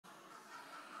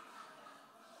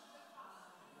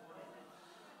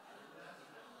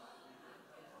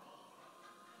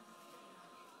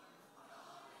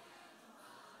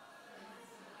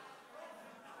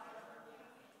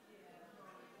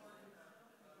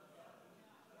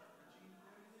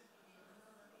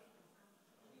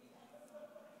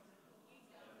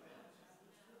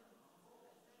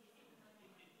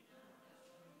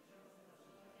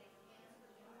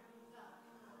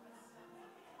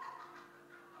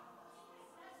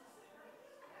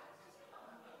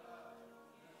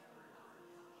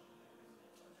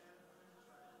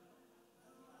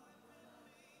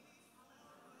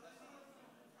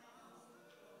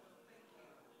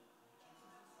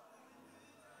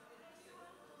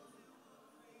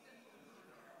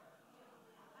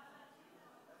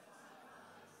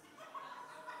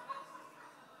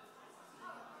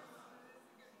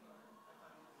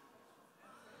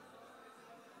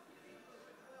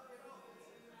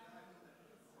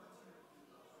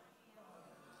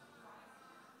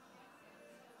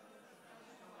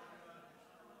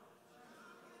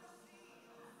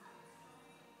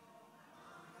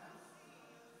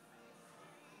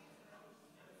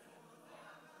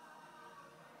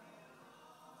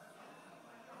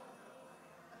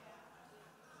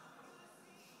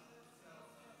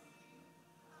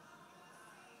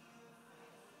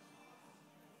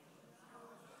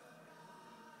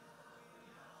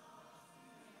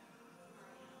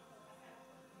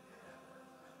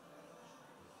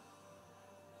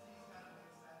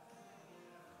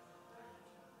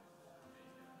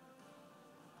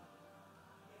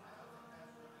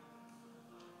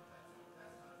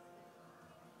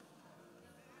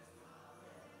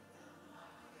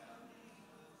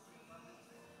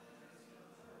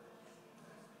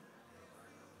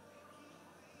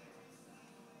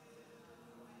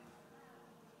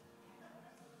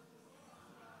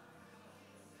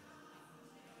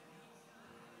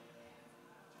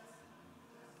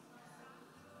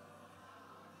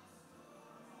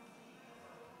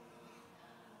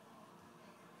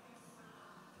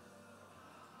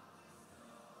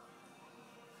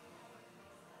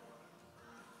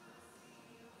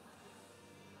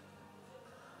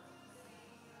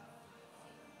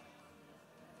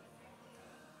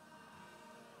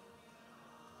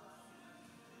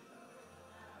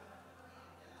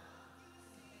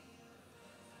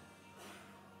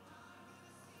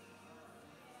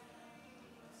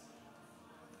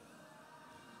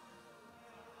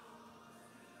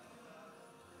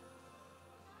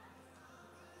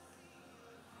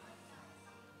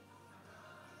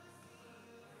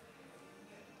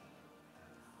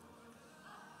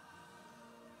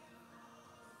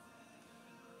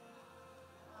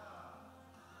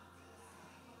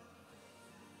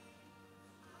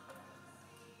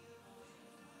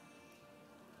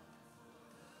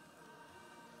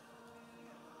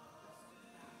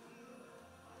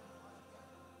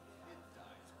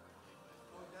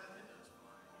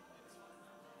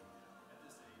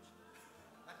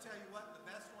tell you what, the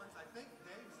best ones, I think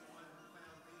Dave's the one who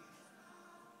found these.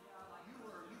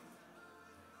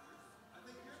 I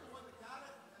think you're the one that got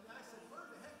it, and I said, where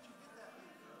the heck did you get that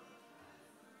thing from?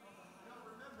 I don't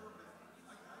remember, but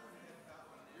I went ahead and got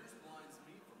one. Yours blinds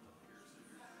me from up here, so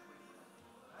yours is pretty good.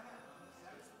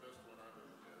 That's the best one I've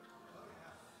ever had. Oh,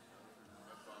 yeah.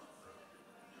 I thought so.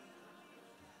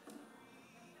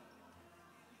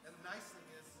 And the nice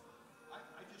thing is,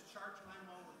 I just charge mine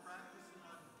while we're practicing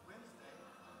on Wednesday,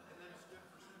 and then it's good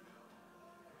for Sunday.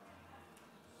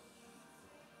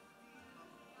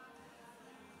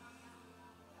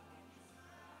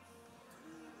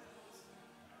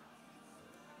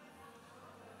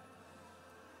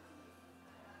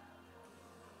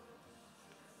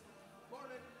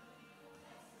 Morning.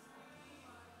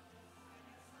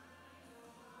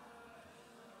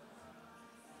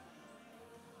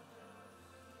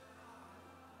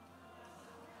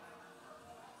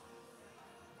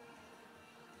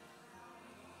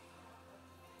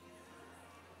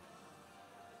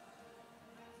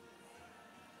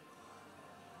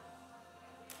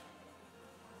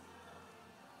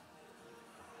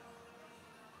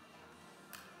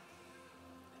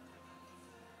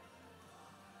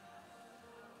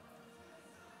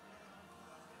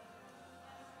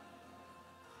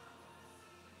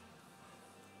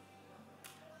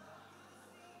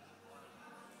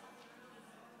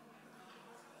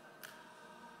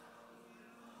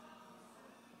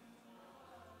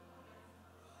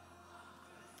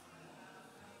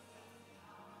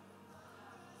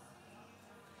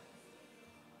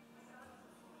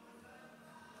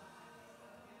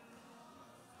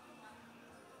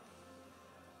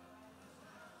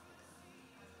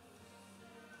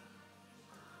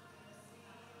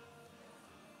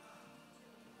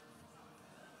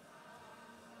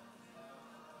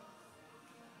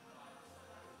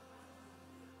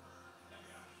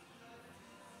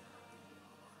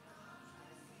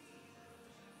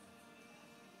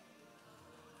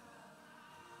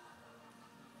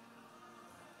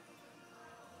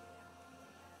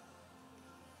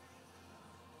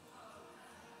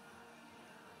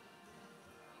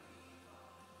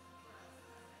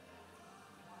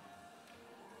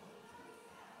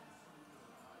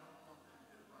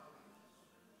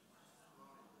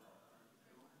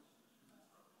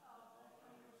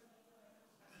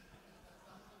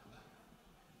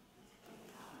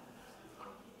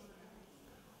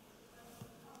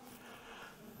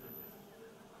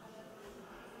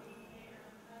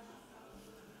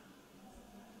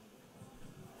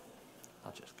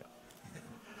 I'll just go.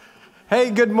 Hey,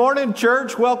 good morning,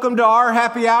 church. Welcome to our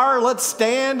happy hour. Let's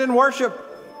stand and worship.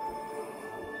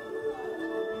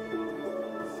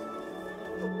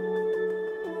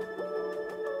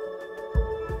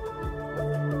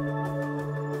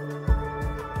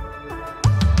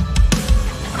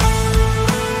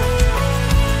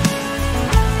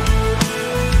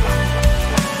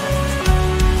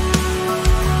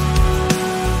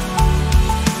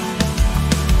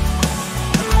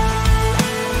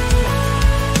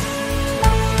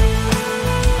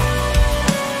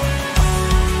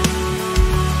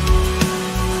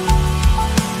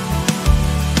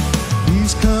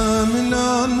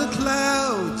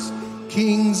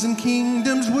 Kings and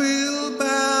kingdoms will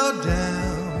bow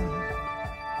down,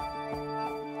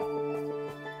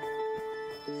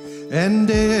 and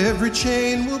every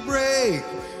chain will break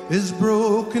as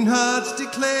broken hearts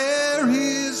declare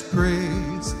his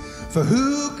praise. For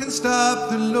who can stop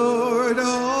the Lord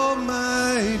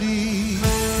Almighty?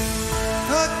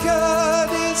 Our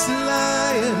God is the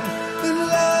Lion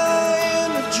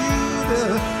of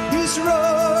Judah. He's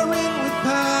roaring with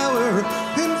power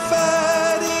and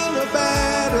fighting our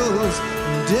battles,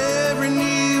 and every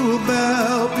knee will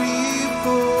bow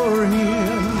before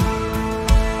him.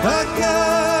 Our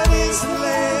God is the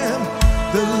Lamb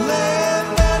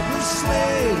that was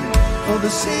slain for the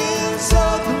sins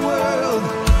of the world.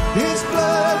 His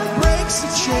blood breaks the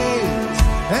chains,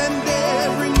 and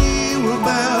every knee will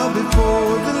bow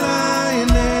before the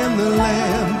Lion and the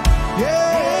Lamb.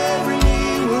 Yeah, every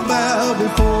knee will bow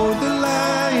before the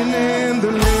Lion and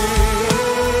the Lamb.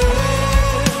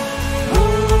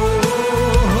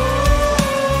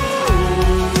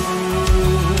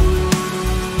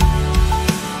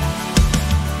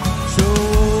 So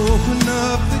open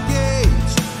up the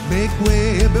gates, make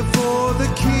way before the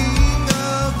King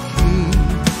of Kings.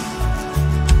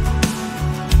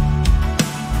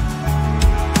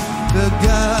 The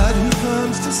God who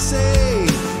comes to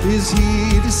save is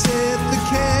here to set the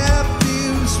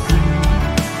captives free.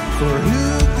 For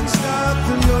who can stop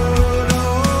the Lord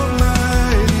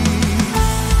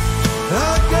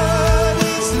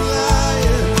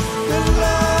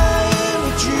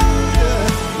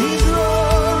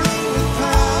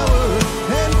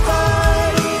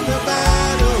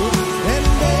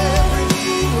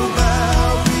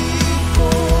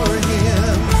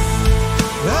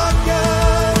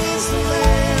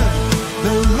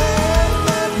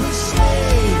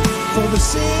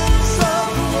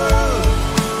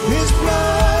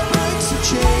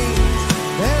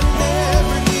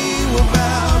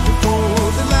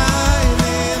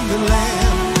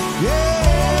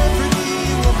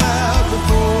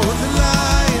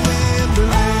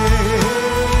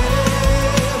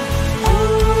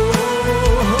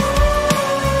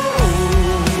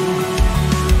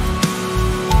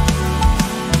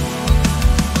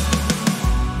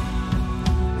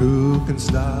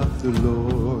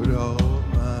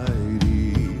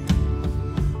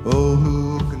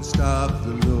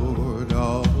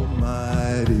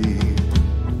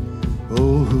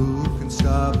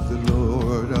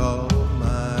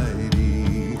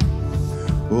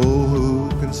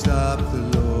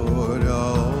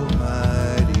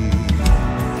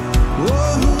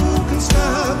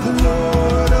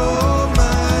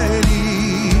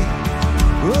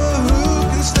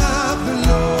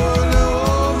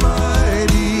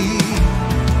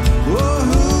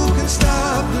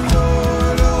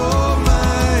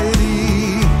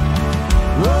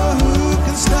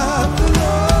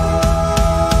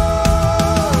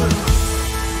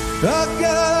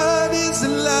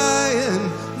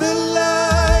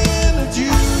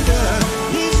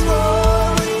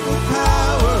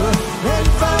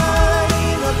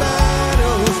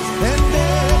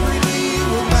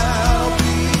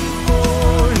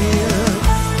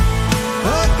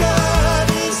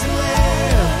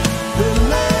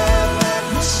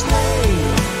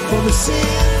the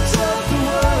sins of the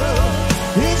world.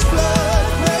 His blood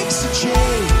breaks the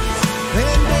chains,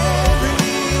 and every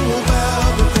knee will bow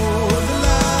before the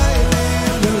Lion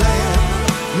and the Lamb.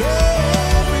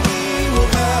 Yeah, every knee will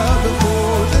bow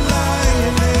before the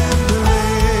Lion and the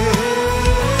Lamb.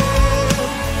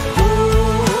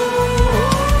 Oh,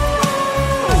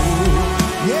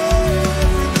 yeah,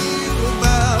 every knee will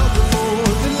bow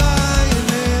before the Lion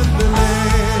and the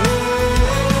Lamb.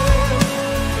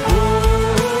 Oh,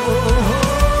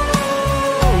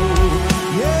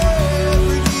 yeah,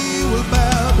 every knee will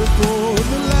bow before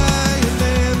the Lion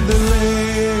and the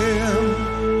Lamb.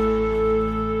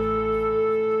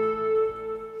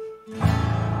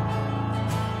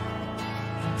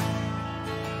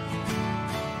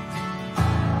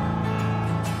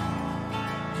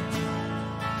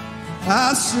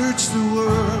 I searched the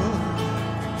world,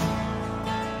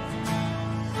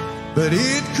 but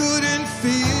it couldn't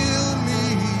fill me.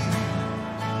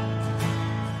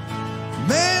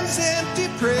 Man's empty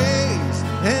praise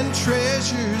and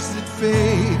treasures that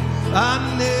fade are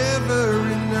never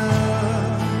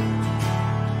enough.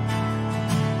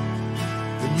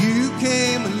 Then you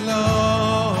came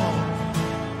along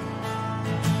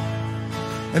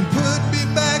and put me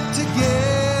back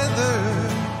together,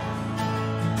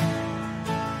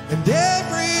 and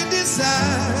every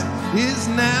desire is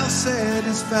now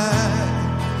satisfied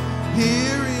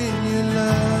here in your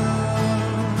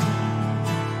love.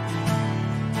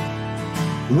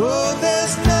 Oh,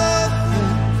 there's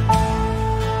nothing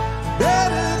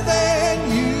better than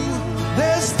you.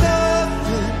 There's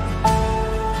nothing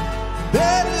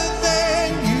better than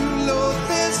you, Lord.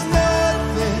 There's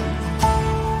nothing,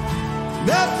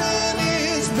 nothing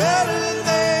is better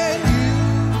than you.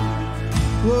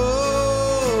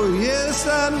 Oh, yes, I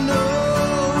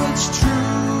know it's true.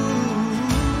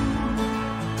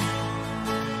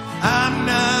 I'm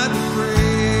not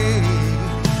afraid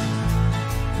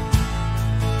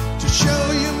to show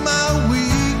you my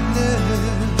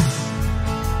weakness,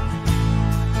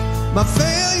 my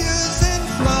failures and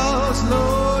flaws,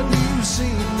 Lord. You've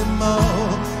seen them all,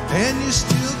 and you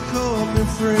still call me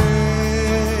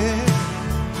friend.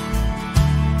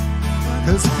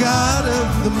 'Cause the God of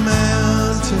the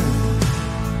mountain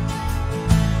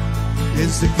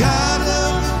is the God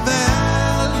of the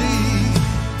valley,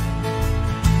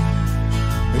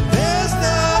 and there's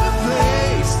not a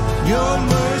place your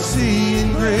mercy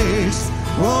and grace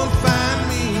won't find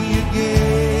me again.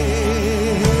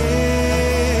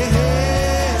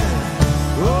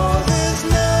 Oh, there's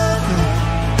nothing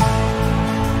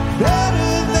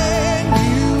better than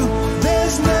you.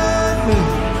 There's nothing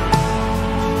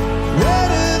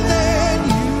better than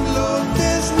you, Lord.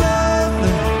 There's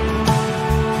nothing,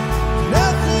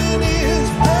 nothing is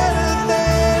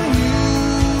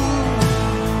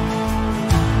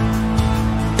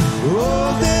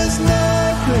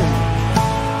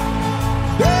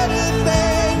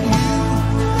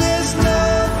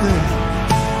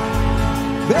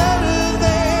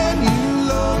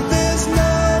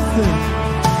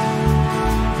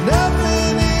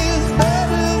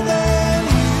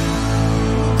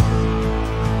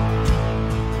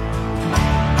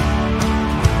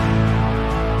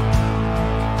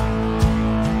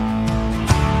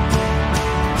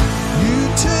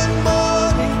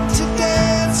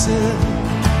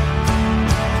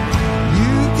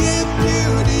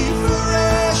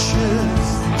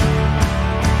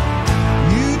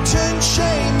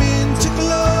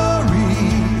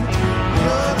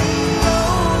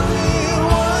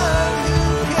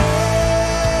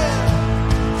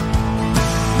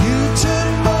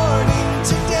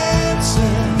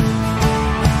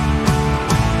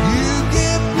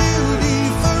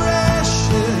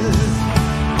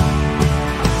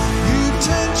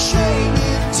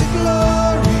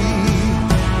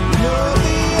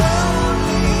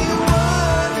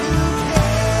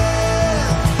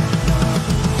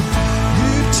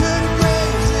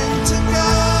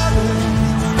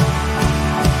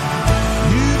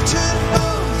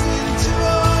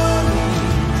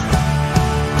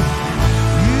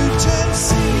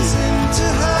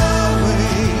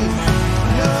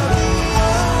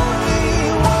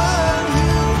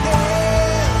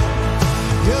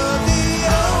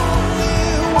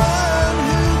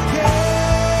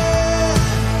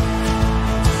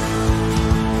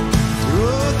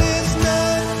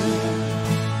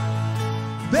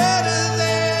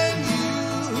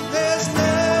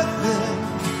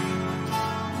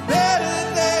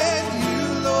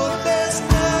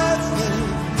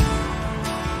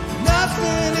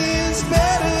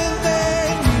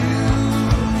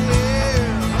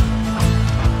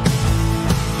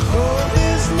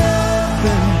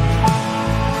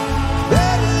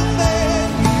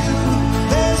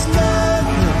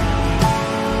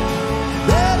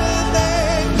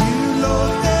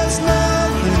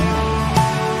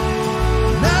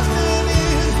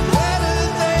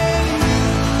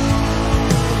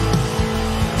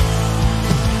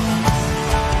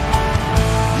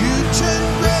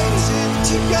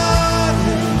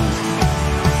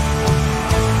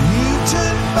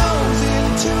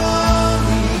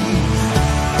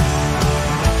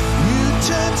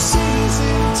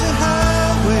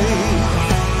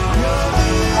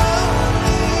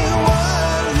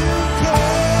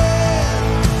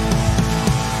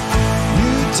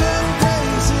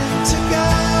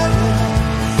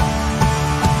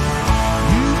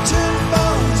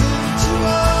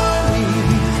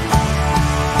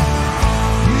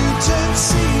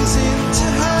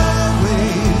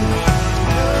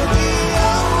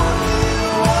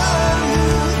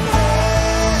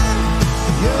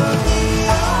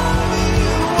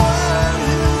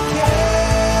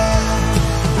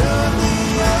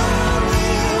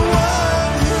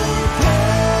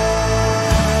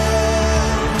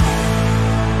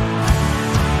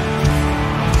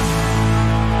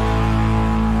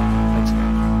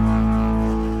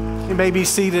You may be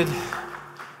seated.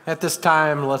 At this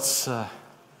time, let's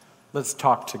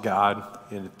talk to God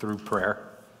through prayer.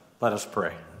 Let us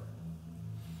pray.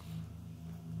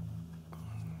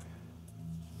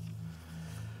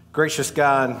 Gracious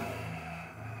God,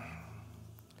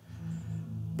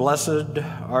 blessed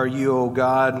are you, O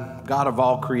God, God of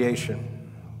all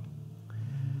creation.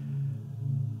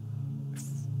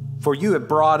 For you have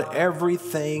brought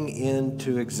everything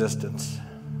into existence.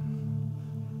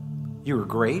 You are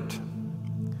great,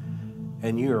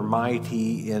 and you are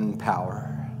mighty in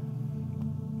power.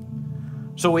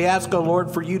 So we ask, O Lord,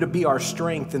 for you to be our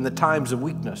strength in the times of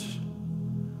weakness,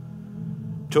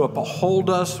 to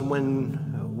uphold us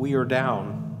when we are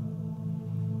down,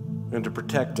 and to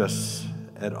protect us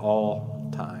at all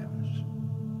times.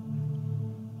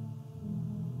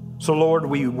 So, Lord,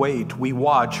 we wait, we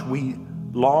watch, we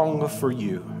long for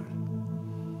you.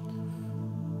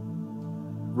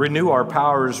 Renew our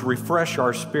powers, refresh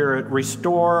our spirit,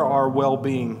 restore our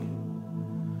well-being.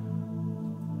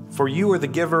 For you are the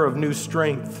giver of new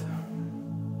strength,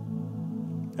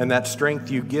 and that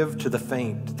strength you give to the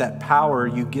faint, that power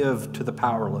you give to the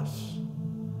powerless.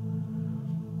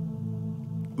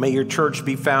 May your church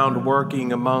be found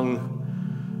working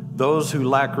among those who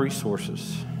lack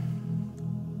resources.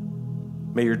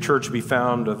 May your church be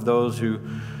found of those who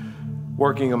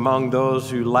working among those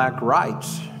who lack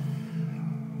rights.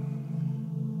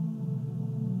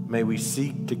 May we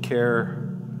seek to care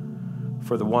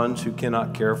for the ones who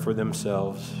cannot care for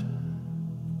themselves.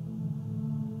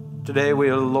 Today,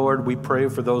 Lord, we pray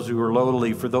for those who are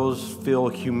lowly, for those who feel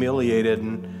humiliated,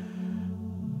 and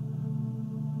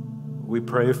we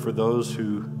pray for those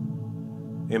who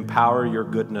empower your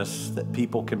goodness, that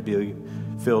people can be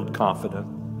filled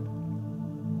confident.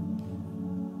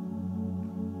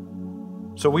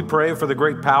 So we pray for the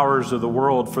great powers of the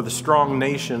world, for the strong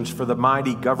nations, for the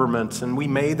mighty governments, and we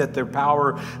may that their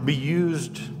power be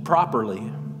used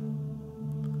properly,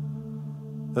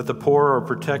 that the poor are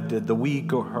protected, the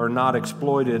weak are not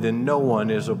exploited, and no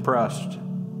one is oppressed.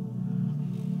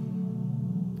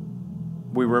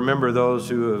 We remember those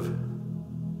who have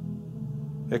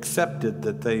accepted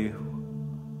that they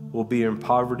will be in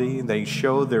poverty. They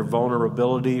show their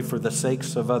vulnerability for the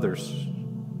sakes of others.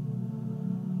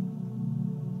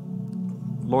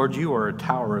 Lord, you are a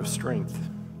tower of strength.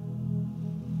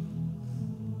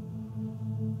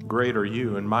 Great are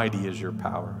you, and mighty is your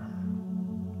power.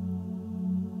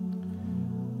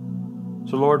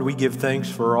 So, Lord, we give thanks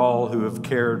for all who have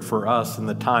cared for us in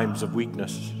the times of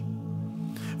weakness,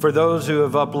 for those who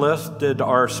have uplifted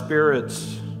our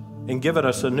spirits and given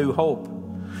us a new hope.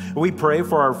 We pray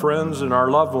for our friends and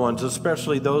our loved ones,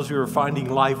 especially those who are finding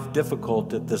life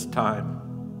difficult at this time.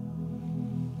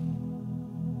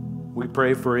 We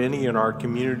pray for any in our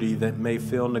community that may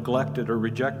feel neglected or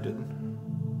rejected.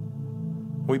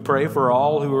 We pray for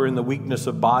all who are in the weakness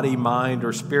of body, mind,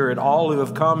 or spirit, all who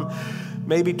have come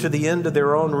maybe to the end of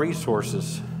their own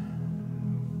resources.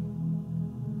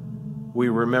 We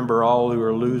remember all who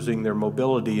are losing their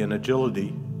mobility and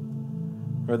agility,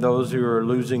 or those who are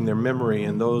losing their memory,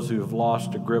 and those who have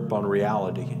lost a grip on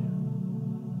reality.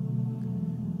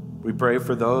 We pray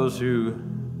for those who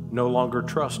no longer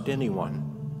trust anyone,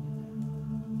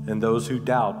 and those who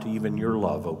doubt even your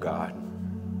love, O God.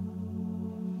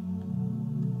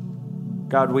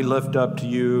 God, we lift up to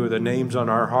you the names on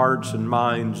our hearts and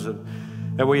minds,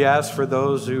 and we ask for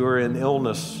those who are in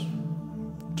illness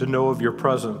to know of your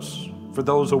presence, for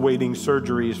those awaiting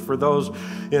surgeries, for those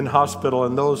in hospital,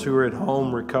 and those who are at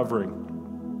home recovering.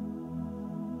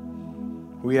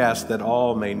 We ask that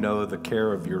all may know the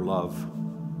care of your love.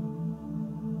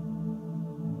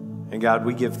 And God,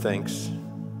 we give thanks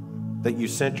that you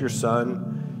sent your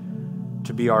Son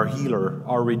to be our healer,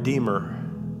 our Redeemer,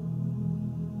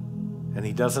 and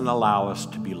he doesn't allow us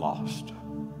to be lost.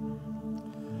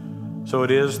 So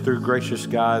it is through gracious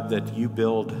God that you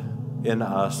build in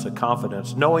us a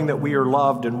confidence, knowing that we are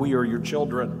loved and we are your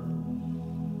children.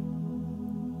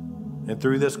 And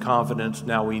through this confidence,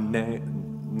 now we may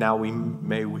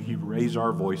raise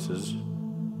our voices,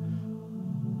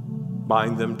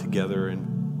 bind them together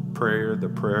in prayer, the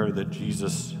prayer that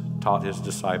Jesus taught his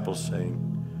disciples,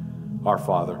 saying, Our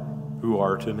Father, who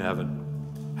art in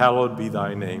heaven, hallowed be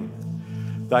thy name.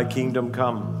 Thy kingdom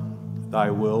come, thy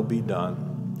will be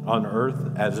done, on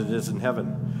earth as it is in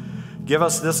heaven. Give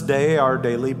us this day our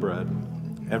daily bread,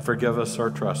 and forgive us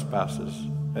our trespasses,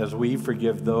 as we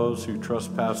forgive those who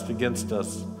trespass against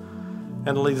us.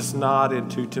 And lead us not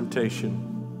into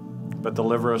temptation, but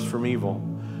deliver us from evil.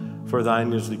 For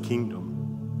thine is the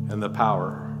kingdom, and the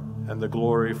power, and the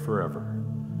glory forever.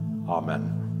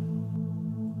 Amen.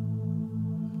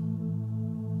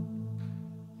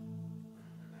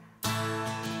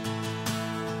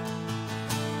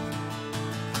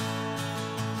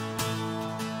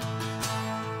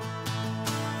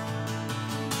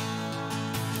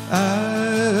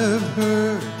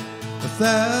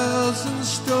 1,000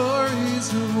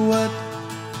 stories of what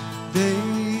they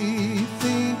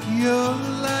think you're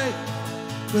like,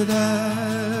 but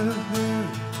I've heard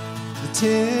the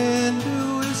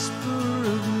tender whisper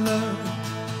of love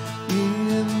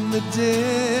in the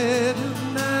dead of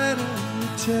night, and you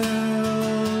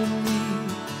tell me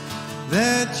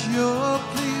that you're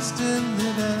pleased and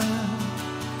that I'm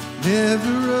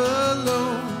never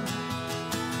alone.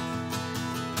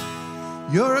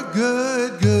 You're a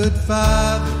good, good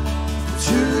father. It's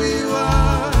who you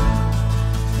are.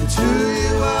 It's who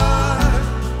you are.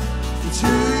 It's who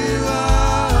you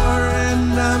are,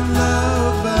 and I'm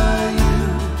loved by you.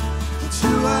 It's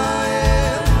who I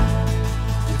am.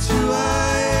 It's who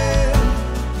I am.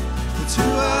 It's who I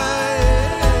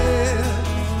am.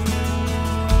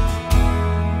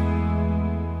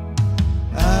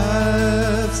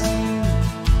 I've seen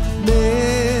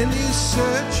many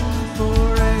searching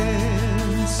for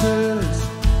answers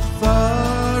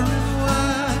far and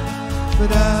wide,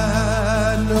 but I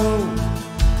know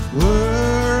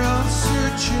we're all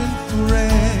searching for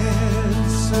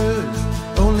answers.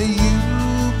 Only you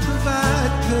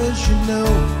provide, 'cause you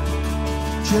know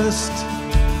just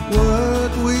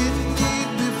what we need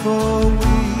before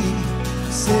we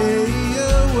say a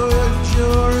word.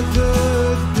 You're a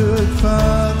good, good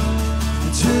father.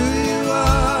 It's who you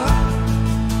are.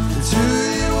 It's who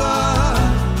you are.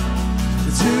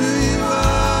 It's who you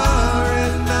are,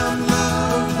 and I'm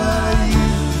loved by you.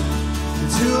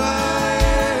 It's who I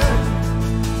am.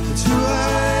 It's who I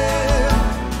am.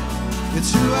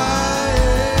 It's who I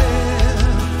am.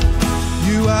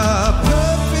 You are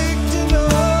perfect in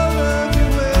all of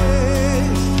your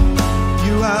ways.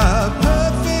 You are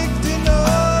perfect in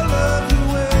all of your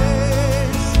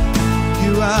ways.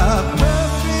 You are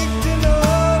perfect in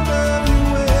all of your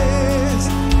ways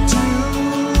to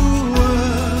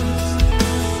us.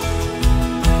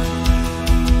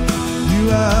 You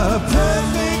are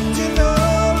perfect in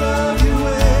all of your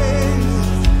ways.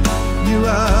 You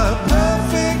are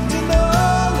perfect in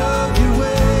all of your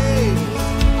ways.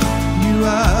 You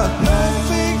are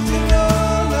perfect in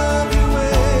all of your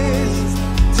ways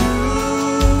to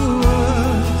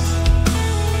us.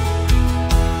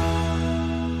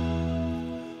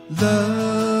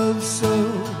 Love so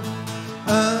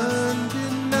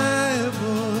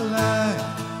undeniable, I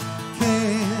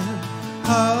can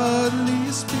hardly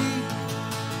speak.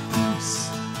 Peace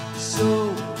so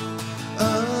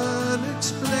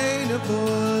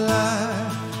unexplainable, I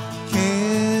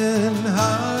can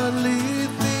hardly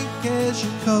think as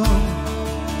you call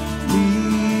me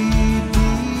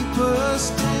deeper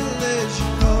still, as you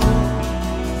call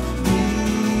me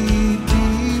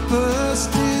deeper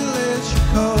still, as you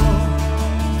call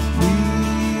me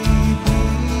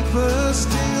deeper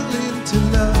still into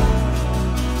love.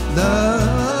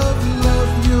 Love,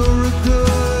 love, you're a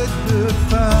good, good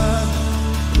father.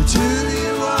 It's who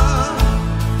you are.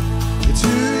 It's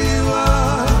who you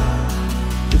are.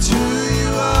 It's who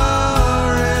you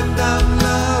are, and I'm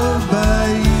loved by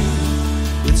you.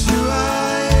 It's who I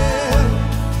am.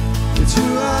 It's who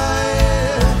I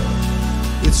am.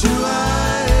 It's who I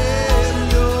am.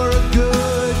 You're a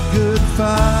good, good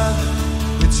father.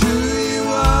 It's who you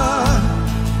are.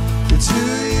 It's who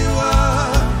you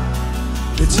are.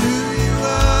 It's who you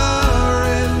are,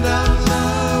 and I'm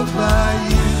loved by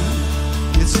you.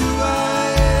 It's who I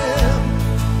am.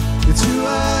 It's who I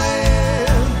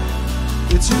am.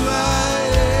 It's who I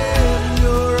am.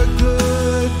 You're a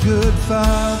good, good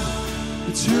father.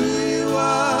 It's who you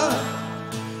are.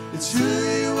 It's who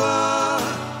you are.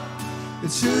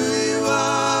 It's who you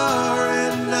are,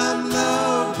 and I'm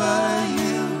loved by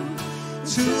you.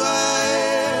 It's who I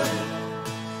am.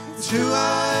 It's who I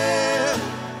am.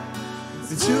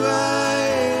 It's who I am.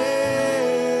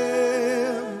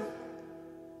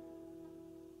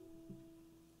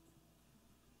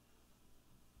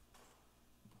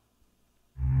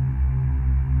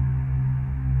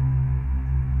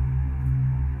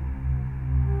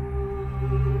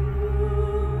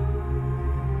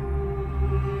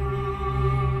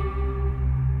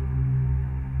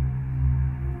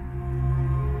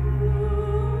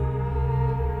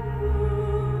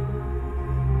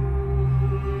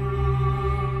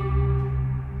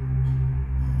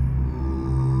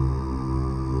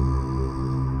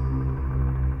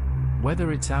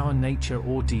 Whether it's our nature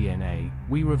or DNA,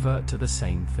 we revert to the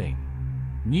same thing.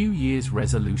 New Year's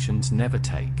resolutions never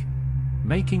take.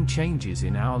 Making changes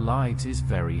in our lives is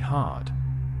very hard.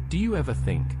 Do you ever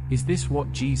think, is this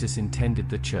what Jesus intended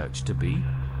the church to be?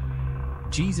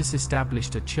 Jesus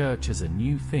established a church as a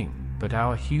new thing, but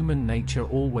our human nature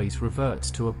always reverts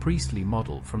to a priestly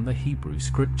model from the Hebrew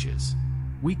scriptures.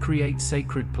 We create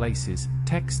sacred places,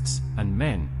 texts, and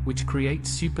men, which create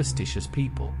superstitious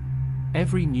people.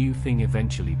 Every new thing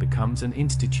eventually becomes an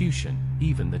institution,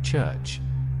 even the church.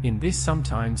 In this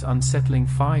sometimes unsettling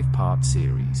 5-part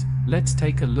series, let's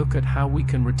take a look at how we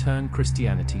can return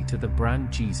Christianity to the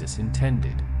brand Jesus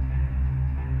intended.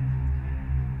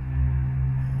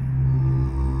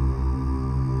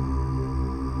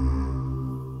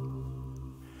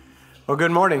 Well, good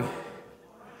morning.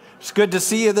 It's good to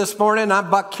see you this morning.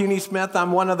 I'm Buck Cuny-Smith.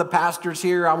 I'm one of the pastors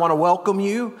here. I want to welcome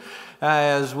you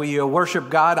as we worship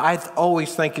God. I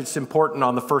always think it's important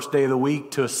on the first day of the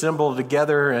week to assemble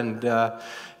together, and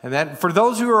that for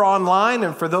those who are online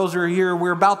and for those who are here,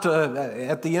 we're about to,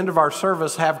 at the end of our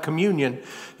service, have communion.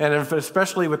 And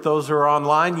especially with those who are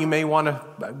online, you may want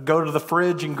to go to the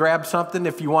fridge and grab something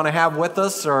if you want to have with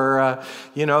us, or,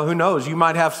 who knows, you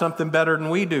might have something better than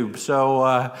we do.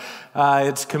 So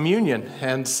it's communion.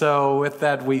 And so with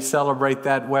that, we celebrate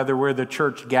that whether we're the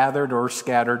church gathered or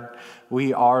scattered,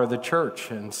 we are the church.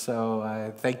 And so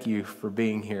I thank you for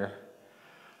being here.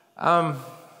 I'm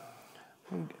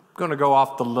going to go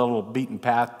off the little beaten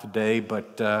path today,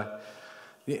 but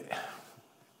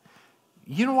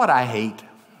you know what I hate?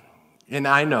 And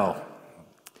I know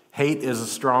hate is a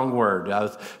strong word.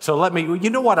 So you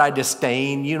know what I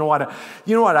disdain? You know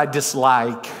what I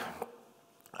dislike?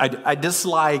 I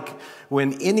dislike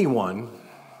when anyone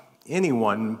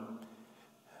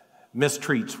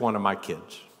mistreats one of my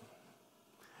kids.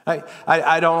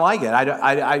 I don't like it.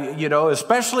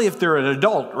 Especially if they're an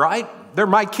adult, right? They're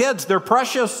my kids. They're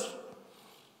precious.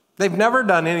 They've never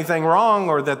done anything wrong,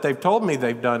 or that they've told me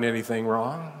they've done anything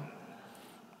wrong,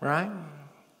 right?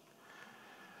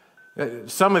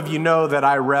 Some of you know that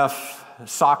I ref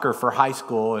soccer for high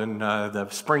school, and the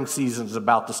spring season is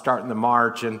about to start in the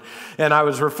March. And I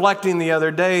was reflecting the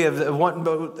other day of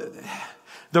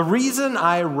the reason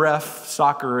I ref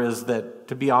soccer is that,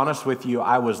 to be honest with you,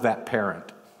 I was that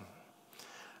parent.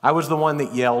 I was the one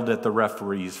that yelled at the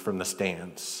referees from the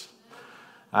stands.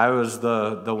 I was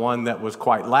the one that was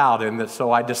quite loud, and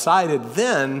so I decided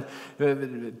then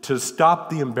to stop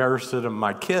the embarrassment of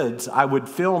my kids, I would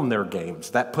film their games.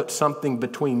 That put something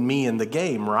between me and the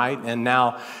game, right? And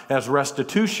now, as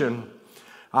restitution,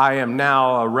 I am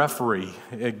now a referee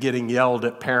getting yelled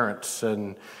at parents,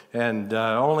 and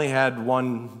only had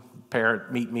one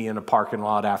parent meet me in a parking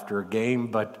lot after a game,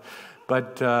 but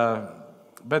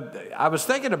I was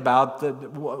thinking about that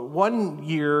one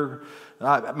year.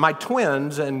 My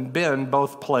twins and Ben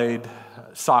both played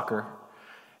soccer,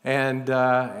 and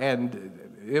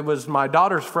it was my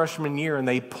daughter's freshman year, and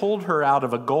they pulled her out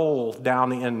of a goal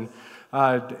down in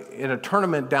a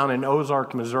tournament down in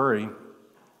Ozark, Missouri,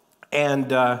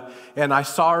 and I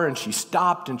saw her, and she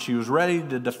stopped, and she was ready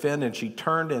to defend, and she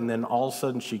turned, and then all of a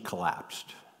sudden she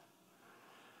collapsed,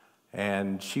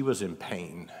 and she was in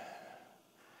pain.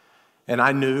 And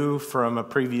I knew from a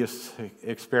previous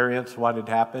experience what had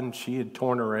happened. She had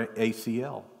torn her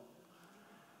ACL.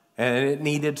 And it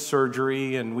needed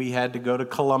surgery, and we had to go to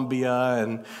Columbia,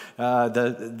 and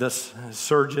the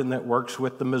surgeon that works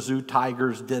with the Mizzou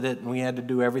Tigers did it, and we had to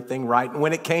do everything right. And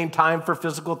when it came time for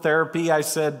physical therapy, I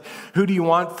said, "Who do you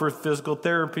want for physical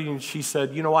therapy?" And she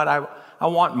said, "You know what, I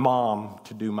want Mom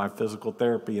to do my physical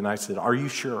therapy." And I said, "Are you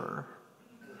sure?"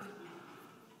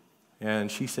 And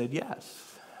she said, "Yes."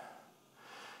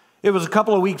 It was a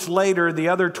couple of weeks later, the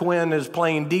other twin is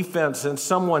playing defense, and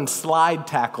someone slide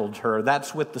tackled her.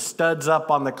 That's with the studs up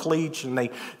on the cleats, and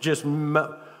they just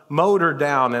mowed her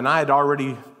down. And I had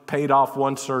already paid off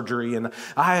one surgery, and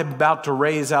I am about to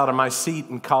raise out of my seat,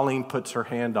 and Colleen puts her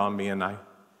hand on me, and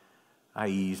I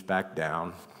ease back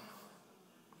down.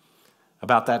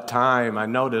 About that time, I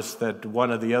noticed that one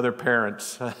of the other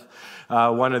parents,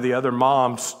 one of the other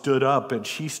moms stood up, and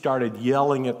she started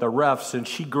yelling at the refs, and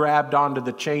she grabbed onto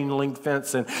the chain link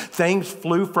fence, and things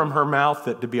flew from her mouth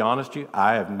that, to be honest with you,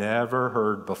 I have never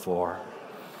heard before.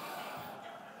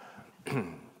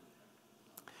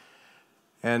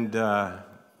 And the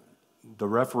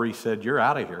referee said, "You're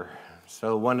out of here."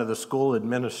 So one of the school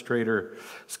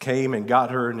administrators came and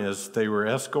got her, and as they were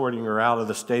escorting her out of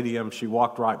the stadium, she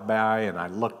walked right by, and I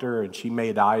looked at her, and she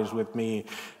made eyes with me,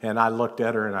 and I looked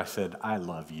at her, and I said, "I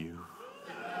love you."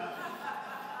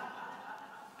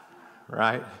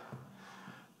 Right?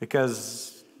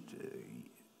 Because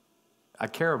I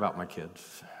care about my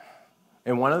kids.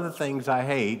 And one of the things I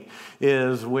hate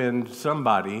is when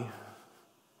somebody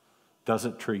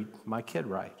doesn't treat my kid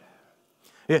right.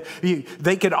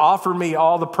 They could offer me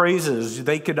all the praises.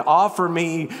 They could offer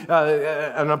me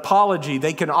an apology.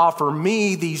 They can offer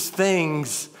me these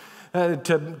things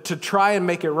to try and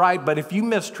make it right. But if you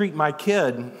mistreat my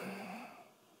kid,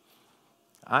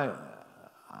 I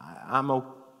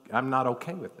I'm not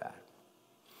okay with that.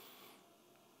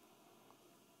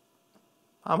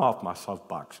 I'm off my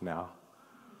soapbox now.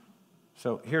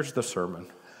 So here's the sermon.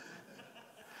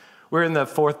 We're in the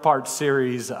fourth part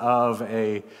series of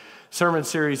a sermon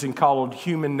series entitled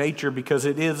Human Nature, because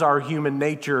it is our human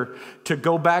nature to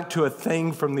go back to a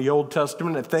thing from the Old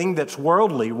Testament, a thing that's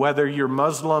worldly, whether you're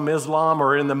Muslim, Islam,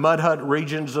 or in the mud hut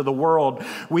regions of the world.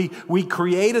 We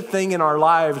create a thing in our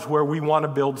lives where we want to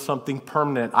build something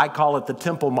permanent. I call it the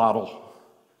temple model.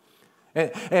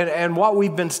 And what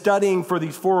we've been studying for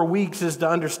these 4 weeks is to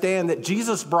understand that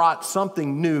Jesus brought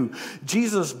something new.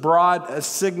 Jesus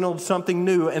signaled something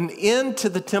new, an end to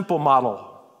the temple model.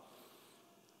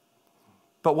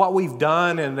 But what we've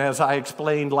done, and as I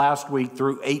explained last week,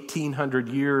 through 1,800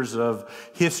 years of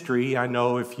history, I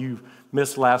know if you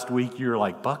missed last week, you're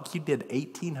like, Buck, you did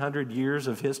 1,800 years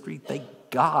of history? Thank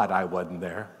God I wasn't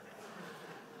there.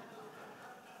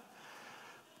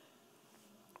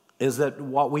 Is that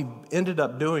what we ended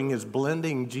up doing is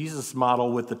blending Jesus'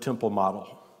 model with the temple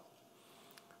model.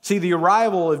 See, the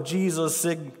arrival of Jesus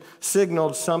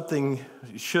signaled something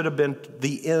should have been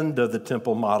the end of the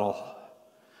temple model.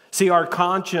 See, our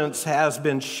conscience has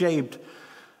been shaped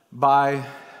by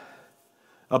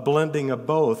a blending of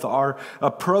both. Our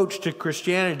approach to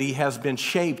Christianity has been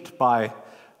shaped by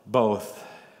both.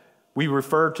 We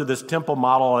refer to this temple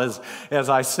model as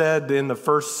I said in the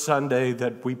first Sunday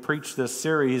that we preached this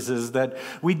series, is that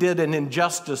we did an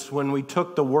injustice when we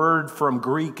took the word from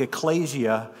Greek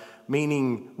ecclesia,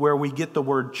 meaning where we get the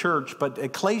word church, but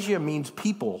ecclesia means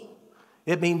people.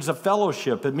 It means a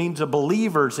fellowship. It means a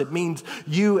believers. It means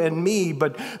you and me.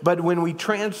 But when we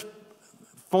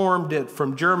transformed it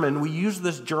from German, we used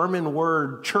this German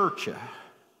word Church,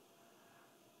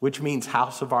 which means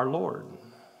house of our Lord.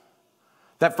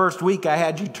 That first week I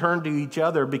had you turn to each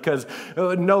other because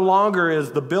no longer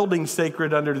is the building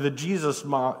sacred under the Jesus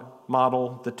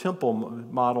model. The temple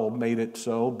model made it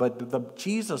so, but the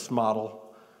Jesus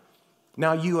model,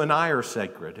 now you and I are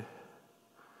sacred.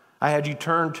 I had you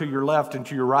turn to your left and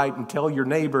to your right and tell your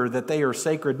neighbor that they are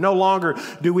sacred. No longer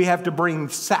do we have to bring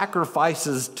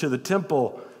sacrifices to the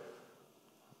temple.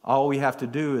 All we have to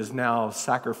do is now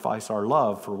sacrifice our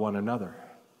love for one another.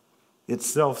 It's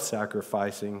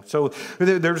self-sacrificing. So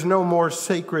there's no more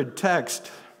sacred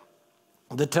text.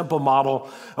 The temple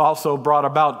model also brought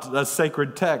about a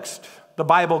sacred text. The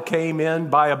Bible came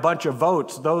in by a bunch of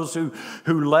votes. Those who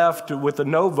left with a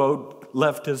no vote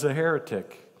left as a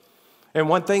heretic. And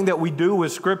one thing that we do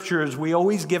with Scripture is we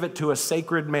always give it to a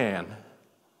sacred man.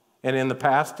 And in the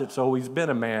past, it's always been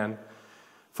a man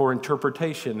for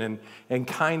interpretation. And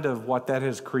kind of what that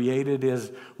has created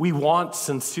is we want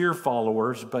sincere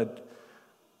followers, but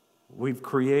we've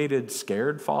created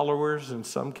scared followers in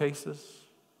some cases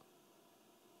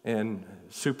and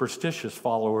superstitious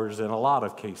followers in a lot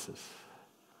of cases.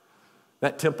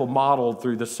 That temple model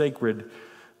through the sacred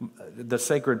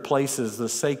places, the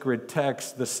sacred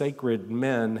texts, the sacred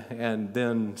men, and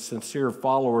then sincere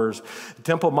followers. The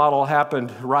temple model happened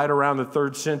right around the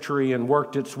 3rd century and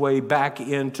worked its way back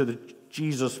into the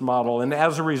Jesus model. And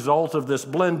as a result of this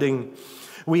blending,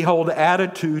 we hold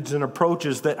attitudes and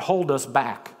approaches that hold us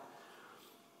back.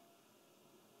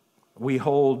 It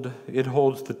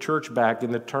holds the church back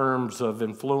in the terms of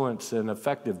influence and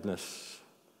effectiveness.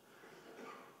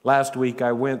 Last week,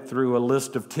 I went through a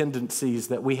list of tendencies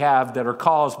that we have that are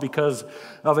caused because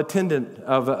of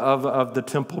of the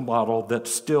temple model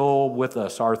that's still with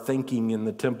us, our thinking in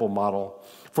the temple model.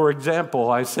 For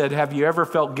example, I said, have you ever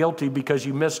felt guilty because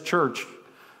you missed church,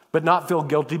 but not feel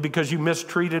guilty because you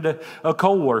mistreated a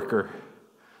coworker?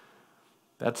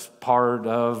 That's part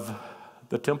of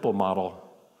the temple model.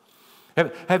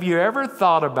 Have you ever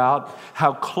thought about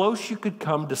how close you could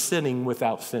come to sinning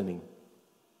without sinning?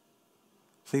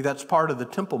 See, that's part of the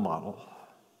temple model.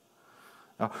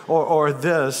 Or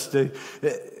this,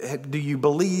 do you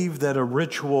believe that a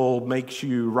ritual makes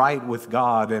you right with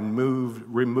God and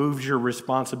removes your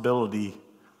responsibility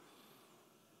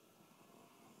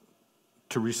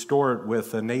to restore it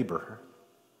with a neighbor?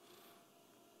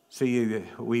 See,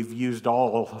 we've used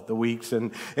all of the weeks,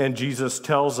 and Jesus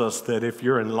tells us that if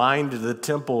you're in line to the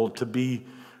temple to be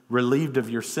relieved of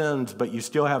your sins, but you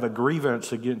still have a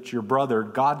grievance against your brother,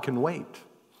 God can wait.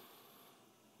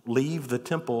 Leave the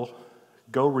temple,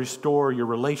 go restore your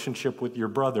relationship with your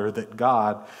brother, that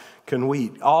God can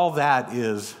wait. All that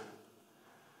is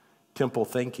temple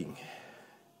thinking.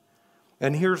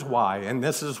 And here's why, and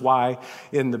this is why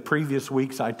in the previous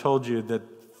weeks I told you that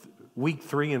week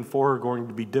 3 and 4 are going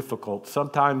to be difficult.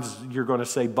 Sometimes you're going to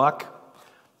say, Buck,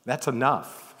 that's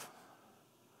enough.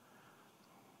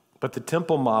 But the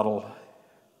temple model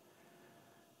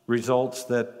results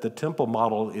that the temple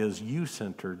model is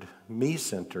you-centered,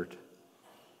 me-centered.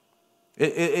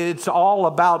 It's all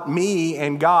about me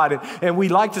and God. And we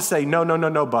like to say, no,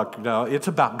 Buck. No, it's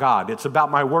about God. It's about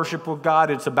my worship with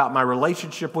God. It's about my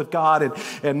relationship with God.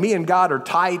 And me and God are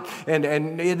tight. And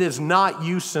it is not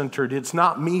you-centered. It's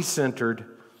not me-centered.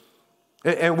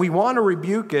 And we want to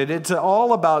rebuke it. It's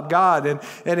all about God. And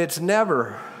it's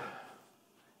never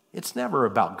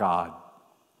about God.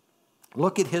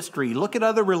 Look at history. Look at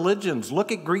other religions.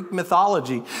 Look at Greek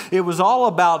mythology. It was all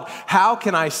about how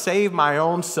can I save my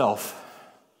own self.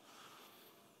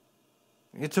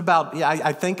 It's about,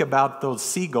 I think about those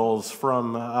seagulls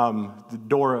from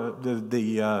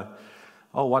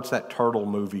what's that turtle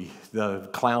movie? The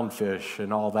clownfish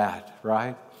and all that,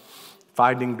 right?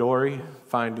 Finding Dory,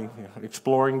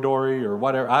 Exploring Dory or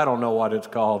whatever. I don't know what it's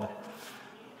called.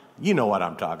 You know what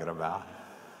I'm talking about.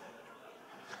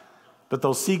 But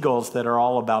those seagulls that are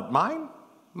all about mine,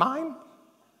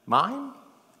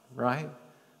 right?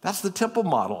 That's the temple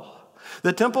model.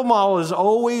 The temple model is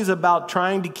always about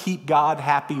trying to keep God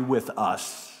happy with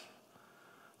us.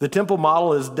 The temple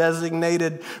model is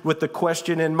designated with the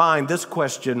question in mind, this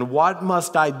question, what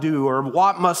must I do or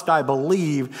what must I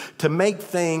believe to make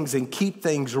things and keep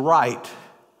things right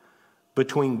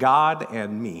between God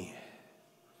and me?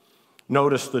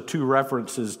 Notice the two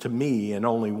references to me and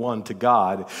only one to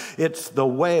God. It's the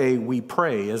way we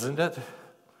pray, isn't it?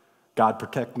 God,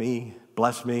 protect me,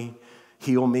 bless me,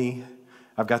 heal me.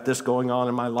 I've got this going on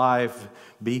in my life.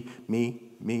 Be me,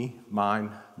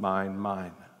 mine.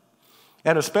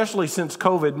 And especially since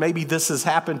COVID, maybe this has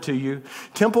happened to you.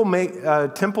 Temple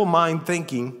mind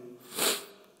thinking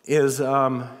is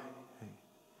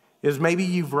maybe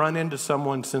you've run into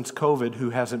someone since COVID who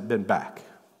hasn't been back.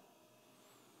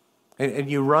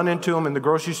 And you run into them in the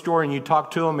grocery store and you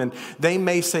talk to them and they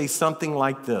may say something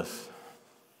like this.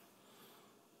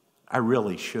 I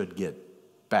really should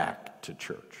get back to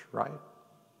church, right?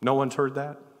 No one's heard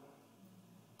that?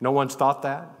 No one's thought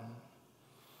that?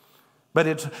 But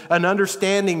it's an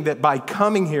understanding that by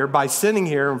coming here, by sitting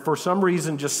here, and for some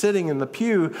reason just sitting in the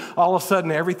pew, all of a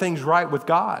sudden everything's right with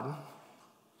God.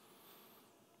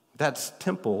 That's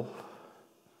temple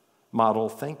model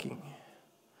thinking.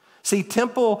 See,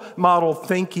 temple model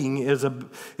thinking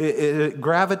it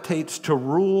gravitates to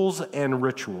rules and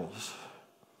rituals.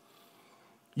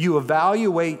 You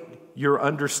evaluate your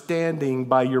understanding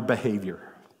by your behavior.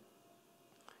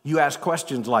 You ask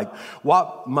questions like,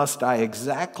 what must I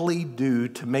exactly do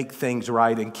to make things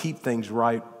right and keep things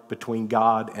right between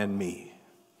God and me?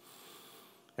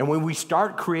 And when we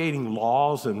start creating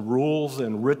laws and rules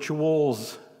and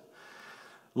rituals,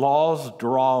 laws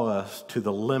draw us to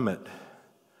the limit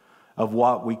of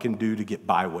what we can do to get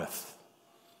by with,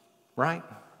 right?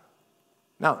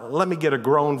 Now, let me get a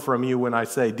groan from you when I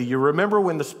say, do you remember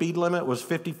when the speed limit was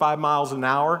 55 miles an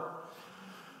hour?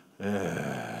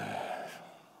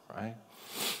 Right?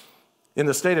 In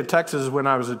the state of Texas, when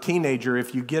I was a teenager,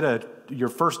 if you get your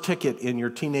first ticket in your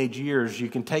teenage years, you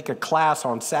can take a class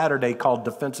on Saturday called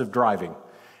defensive driving,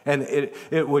 and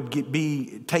it would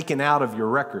be taken out of your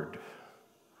record.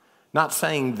 Not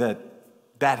saying that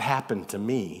happened to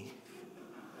me.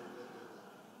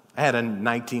 I had a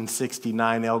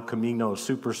 1969 El Camino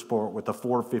Super Sport with a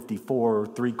 454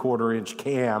 3/4-inch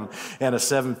cam and a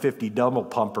 750 double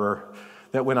pumper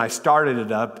that when I started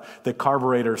it up, the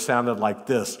carburetor sounded like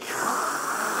this.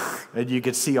 And you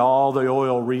could see all the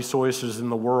oil resources in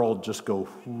the world just go,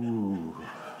 ooh.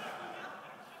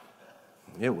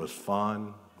 It was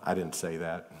fun. I didn't say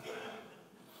that.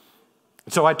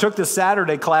 So I took this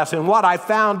Saturday class, and what I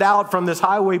found out from this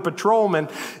highway patrolman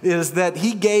is that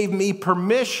he gave me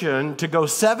permission to go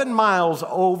 7 miles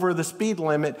over the speed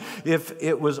limit if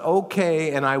it was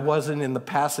okay and I wasn't in the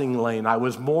passing lane. I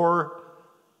was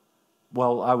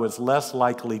less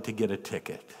likely to get a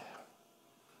ticket.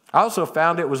 I also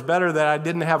found it was better that I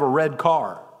didn't have a red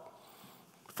car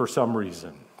for some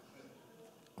reason.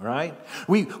 Right?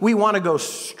 We want to go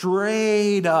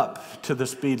straight up to the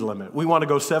speed limit. We want to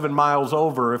go 7 miles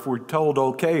over if we're told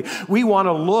okay. We want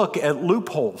to look at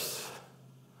loopholes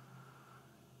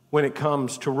when it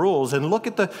comes to rules and look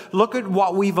at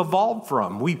what we've evolved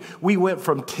from. We went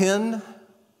from 10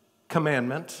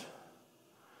 commandments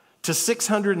to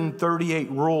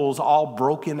 638 rules, all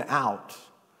broken out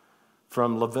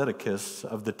from Leviticus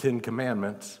of the 10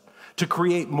 commandments, to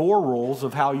create more rules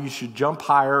of how you should jump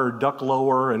higher or duck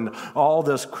lower and all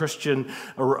this Christian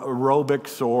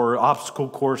aerobics or obstacle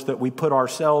course that we put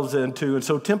ourselves into. And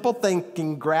so temple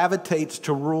thinking gravitates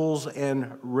to rules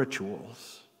and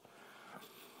rituals.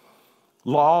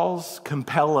 Laws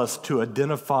compel us to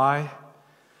identify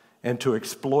and to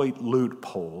exploit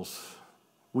loopholes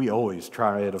we always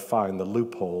try to find the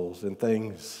loopholes in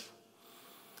things.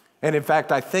 And in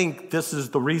fact, I think this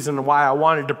is the reason why I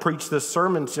wanted to preach this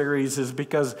sermon series, is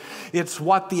because it's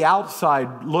what the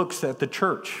outside looks at the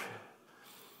church.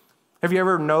 Have you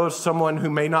ever noticed someone who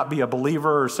may not be a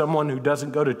believer or someone who doesn't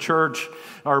go to church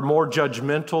are more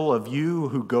judgmental of you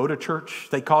who go to church?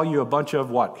 They call you a bunch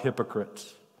of what?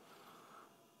 Hypocrites.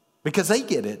 Because they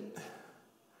get it.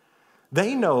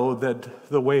 They know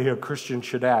that the way a Christian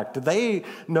should act. They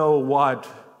know what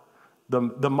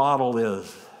the model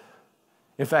is.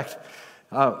 In fact,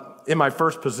 in my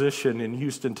first position in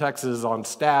Houston, Texas, on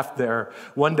staff there,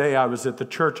 one day I was at the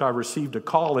church, I received a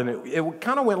call, and it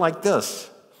kind of went like this.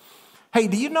 Hey,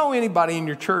 do you know anybody in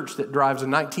your church that drives a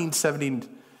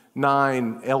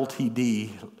 1979 LTD,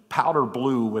 powder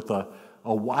blue with a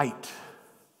white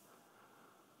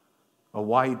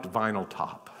vinyl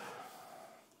top?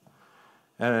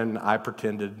 And I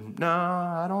pretended, no,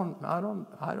 I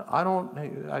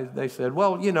don't. They said,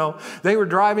 well, you know, they were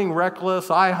driving reckless.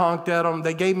 I honked at them.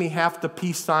 They gave me half the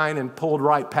peace sign and pulled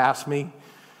right past me.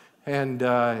 And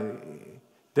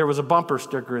there was a bumper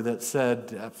sticker that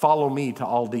said, follow me to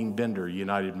Aldine Bender,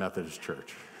 United Methodist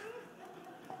Church.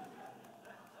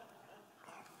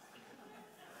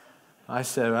 I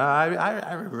said,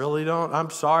 I really don't.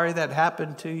 I'm sorry that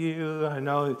happened to you. I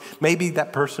know maybe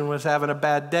that person was having a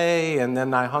bad day. And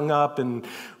then I hung up and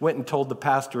went and told the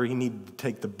pastor he needed to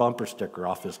take the bumper sticker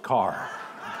off his car.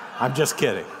 I'm just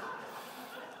kidding.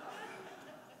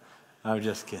 I'm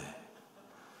just kidding.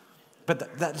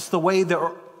 But that's the way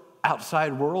the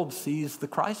outside world sees the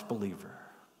Christ believer.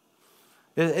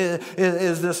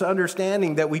 Is this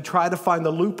understanding that we try to find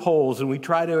the loopholes and we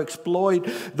try to exploit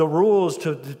the rules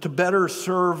to better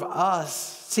serve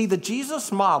us. See, the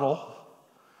Jesus model,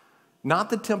 not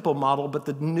the temple model, but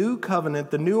the new covenant,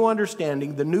 the new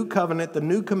understanding, the new covenant, the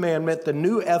new commandment, the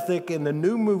new ethic, and the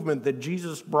new movement that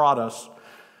Jesus brought us,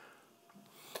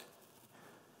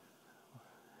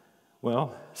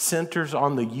 well, centers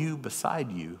on the you beside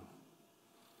you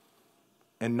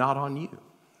and not on you.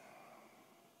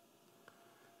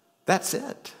 That's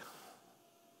it.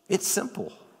 It's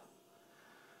simple.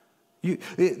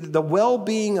 The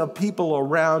well-being of people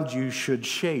around you should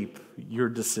shape your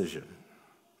decision.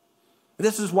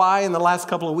 This is why in the last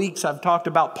couple of weeks I've talked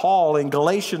about Paul in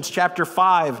Galatians chapter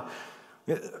 5.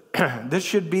 This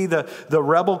should be the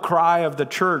rebel cry of the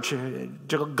church.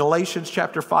 Galatians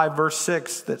chapter 5 verse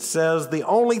 6 that says the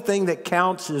only thing that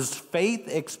counts is faith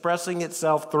expressing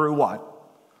itself through what?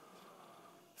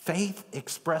 Faith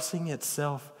expressing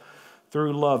itself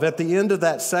through love. At the end of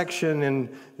that section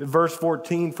in verse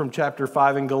 14 from chapter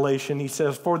 5 in Galatians, he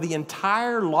says, for the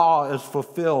entire law is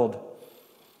fulfilled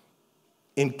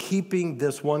in keeping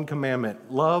this one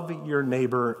commandment, love your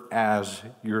neighbor as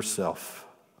yourself.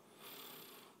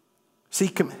 See,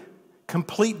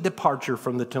 complete departure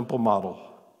from the temple model.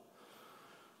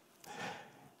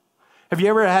 Have you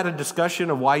ever had a discussion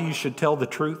of why you should tell the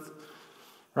truth?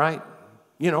 Right?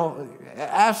 You know,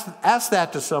 ask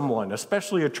that to someone,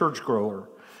 especially a church grower,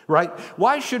 right?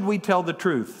 Why should we tell the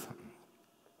truth?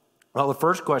 Well, the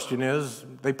first question is,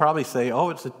 they probably say,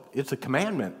 oh, it's a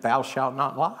commandment, thou shalt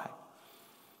not lie,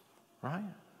 right?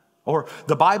 Or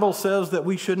the Bible says that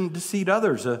we shouldn't deceive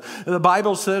others. The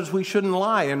Bible says we shouldn't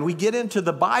lie. And we get into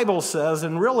the Bible says,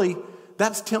 and really,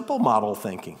 that's temple model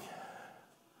thinking.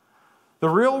 The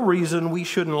real reason we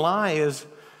shouldn't lie is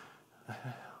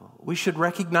we should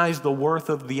recognize the worth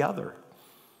of the other,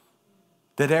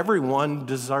 that everyone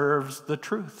deserves the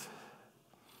truth.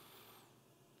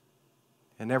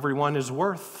 And everyone is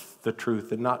worth the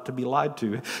truth and not to be lied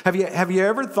to. Have you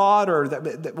ever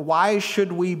thought, why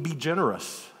should we be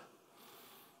generous?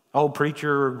 Oh,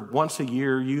 preacher, once a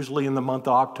year, usually in the month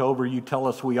of October, you tell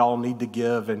us we all need to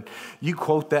give, and you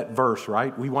quote that verse,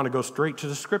 right? We want to go straight to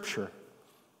the scripture.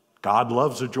 God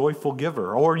loves a joyful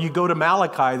giver. Or you go to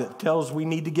Malachi that tells we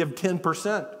need to give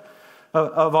 10%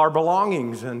 of our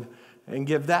belongings and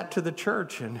give that to the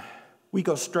church. And we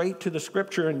go straight to the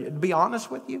scripture. And to be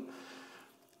honest with you,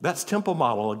 that's temple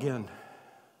model again.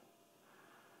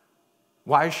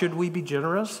 Why should we be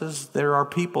generous? As there are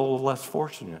people less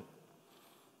fortunate.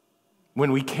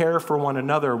 When we care for one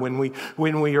another, when we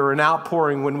are an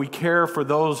outpouring, when we care for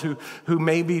those who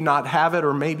maybe not have it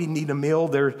or maybe need a meal,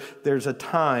 there's a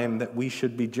time that we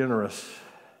should be generous.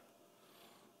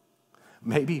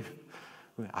 Maybe,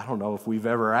 I don't know if we've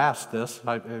ever asked this.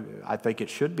 I think it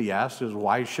should be asked is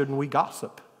why shouldn't we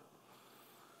gossip?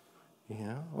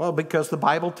 Yeah, well, because the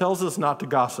Bible tells us not to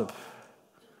gossip.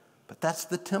 But that's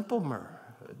the temple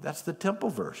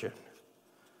version.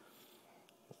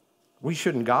 We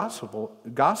shouldn't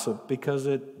gossip because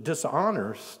it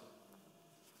dishonors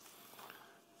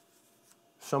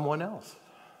someone else.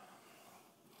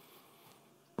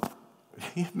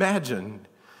 Imagine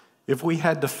if we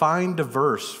had to find a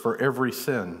verse for every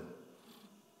sin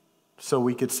so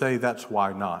we could say that's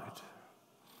why not.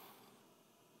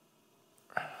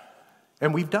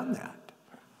 And we've done that.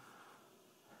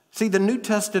 See, the New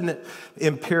Testament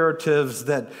imperatives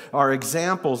that are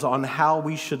examples on how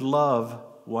we should love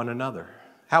one another,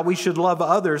 how we should love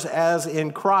others as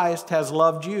in Christ has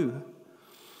loved you.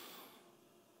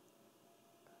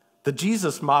 The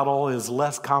Jesus model is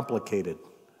less complicated,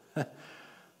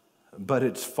 but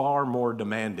it's far more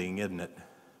demanding, isn't it?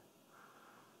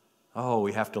 Oh,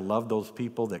 we have to love those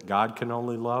people that God can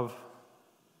only love.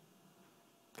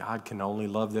 God can only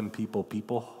love them people.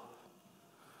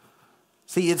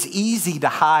 See, it's easy to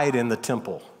hide in the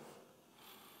temple.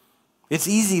 It's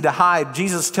easy to hide.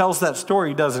 Jesus tells that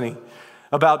story, doesn't he?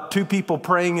 About two people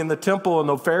praying in the temple, and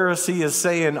the Pharisee is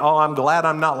saying, oh, I'm glad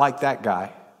I'm not like that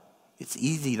guy. It's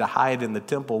easy to hide in the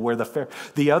temple where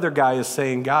the other guy is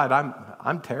saying, God,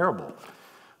 I'm terrible.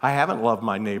 I haven't loved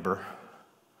my neighbor.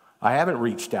 I haven't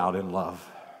reached out in love.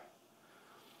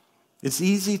 It's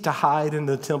easy to hide in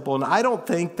the temple, and I don't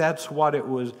think that's what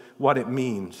it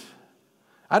means.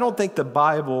 I don't think the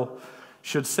Bible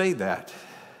should say that.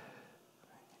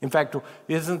 In fact,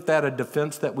 isn't that a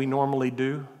defense that we normally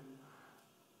do?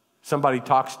 Somebody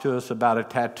talks to us about a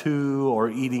tattoo or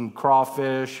eating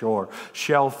crawfish or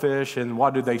shellfish, and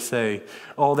what do they say?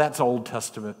 Oh, that's Old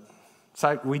Testament. It's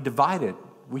like we divide it.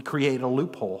 We create a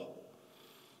loophole.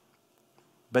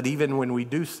 But even when we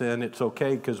do sin, it's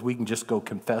okay because we can just go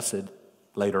confess it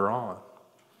later on.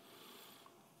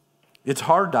 It's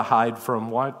hard to hide from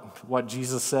what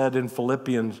Jesus said in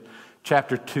Philippians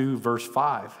chapter 2, verse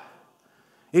 5.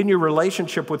 In your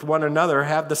relationship with one another,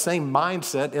 have the same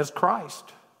mindset as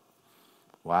Christ.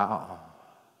 Wow.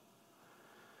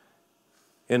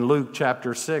 In Luke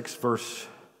chapter 6, verse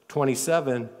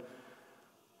 27,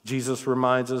 Jesus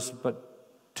reminds us,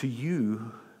 but to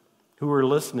you who are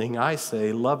listening, I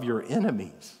say, love your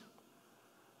enemies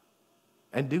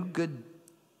and do good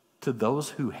to those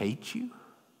who hate you.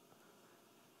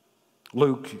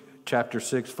 Luke chapter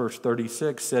 6, verse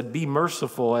 36 said, be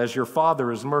merciful as your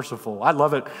Father is merciful. I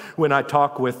love it when I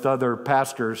talk with other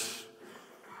pastors,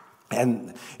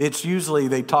 and it's usually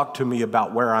they talk to me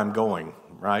about where I'm going,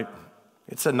 right?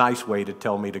 It's a nice way to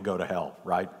tell me to go to hell,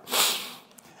 right?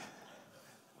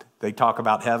 They talk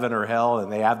about heaven or hell,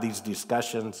 and they have these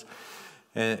discussions.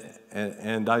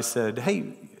 And I said,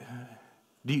 hey,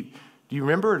 do you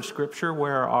remember in Scripture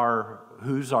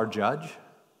who's our judge?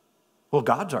 Well,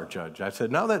 God's our judge. I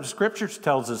said, no, that Scripture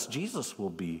tells us Jesus will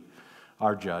be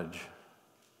our judge.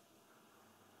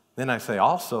 Then I say,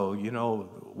 also, you know,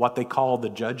 what they call the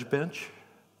judge bench?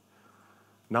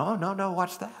 No,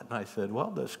 what's that? And I said, well,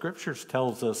 the Scriptures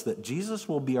tells us that Jesus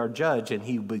will be our judge, and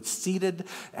he will be seated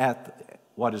at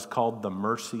what is called the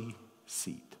mercy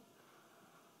seat.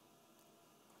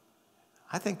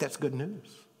 I think that's good news.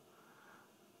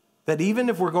 That even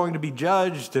if we're going to be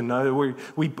judged, and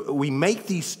we make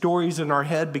these stories in our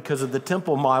head because of the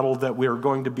temple model that we're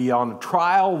going to be on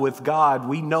trial with God,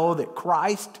 we know that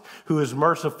Christ, who is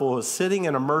merciful, is sitting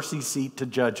in a mercy seat to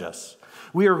judge us.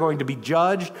 We are going to be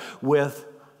judged with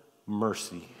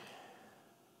mercy.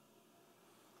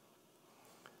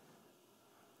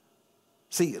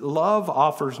 See, love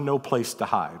offers no place to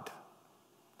hide.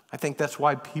 I think that's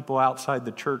why people outside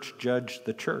the church judge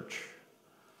the church.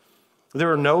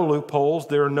 There are no loopholes,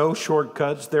 there are no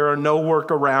shortcuts, there are no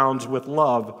workarounds with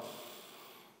love.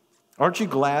 Aren't you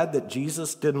glad that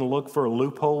Jesus didn't look for a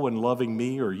loophole when loving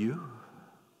me or you?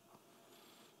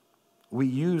 We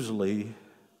usually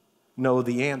know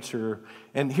the answer.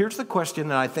 And here's the question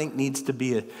that I think needs to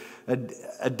be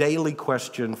a daily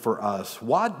question for us.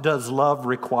 What does love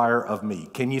require of me?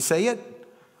 Can you say it?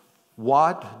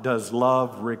 What does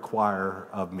love require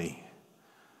of me?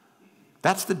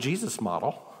 That's the Jesus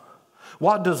model.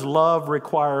 What does love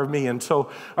require of me? And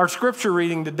so our scripture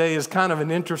reading today is kind of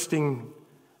an interesting,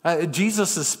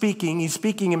 Jesus is speaking. He's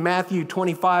speaking in Matthew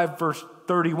 25, verse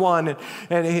 31,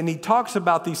 and he talks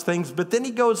about these things, but then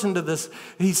he goes into this,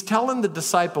 he's telling the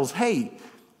disciples, hey,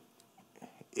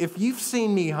 if you've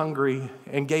seen me hungry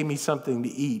and gave me something to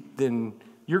eat, then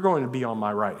you're going to be on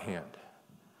my right hand.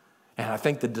 And I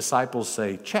think the disciples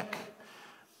say, check.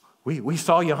 We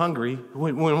saw you hungry.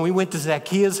 When we went to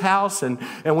Zacchaeus' house and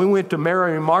we went to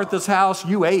Mary and Martha's house,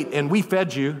 you ate and we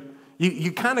fed you.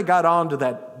 You kind of got on to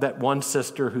that one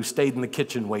sister who stayed in the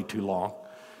kitchen way too long.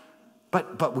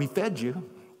 But we fed you.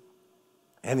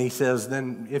 And he says,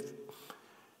 then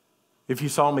if you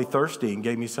saw me thirsty and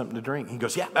gave me something to drink, he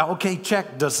goes, yeah, okay,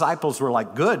 check. Disciples were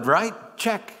like, good, right?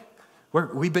 Check.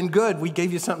 We've been good. We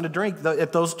gave you something to drink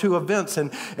at those two events.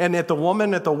 And at the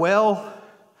woman at the well,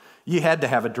 you had to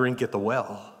have a drink at the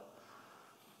well.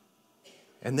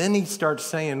 And then he starts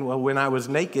saying, well, when I was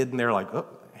naked, and they're like, oh,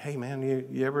 hey, man,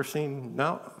 you ever seen,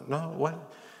 no,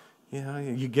 what? You know,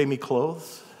 you gave me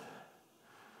clothes.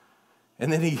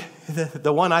 And then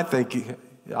the one I think,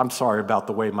 I'm sorry about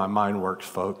the way my mind works,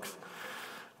 folks.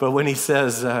 But when he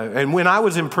says, and when I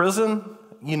was in prison,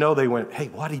 you know, they went, hey,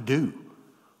 what'd he do?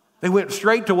 They went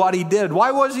straight to what he did.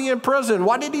 Why was he in prison?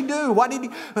 What did he do? What did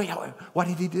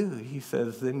he do? He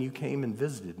says, then you came and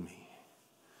visited me.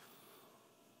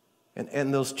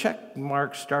 And those check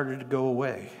marks started to go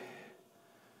away.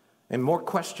 And more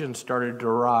questions started to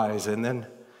arise. And then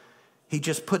he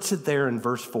just puts it there in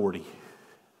verse 40.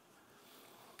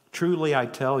 Truly I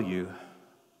tell you,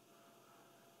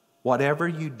 whatever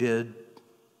you did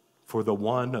for the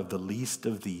one of the least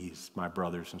of these, my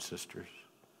brothers and sisters,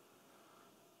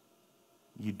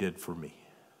 you did for me.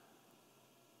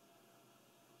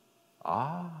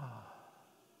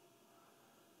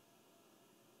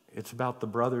 It's about the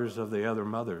brothers of the other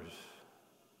mothers.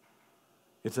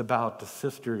 It's about the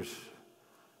sisters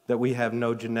that we have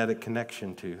no genetic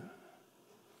connection to.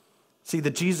 See,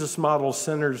 the Jesus model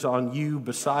centers on you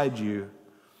beside you.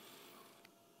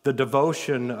 The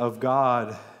devotion of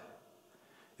God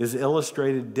is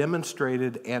illustrated,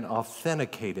 demonstrated, and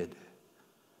authenticated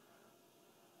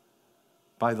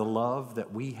by the love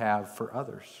that we have for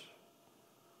others.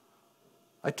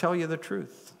 I tell you the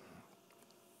truth.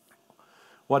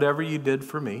 Whatever you did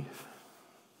for me,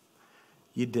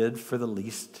 you did for the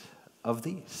least of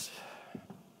these.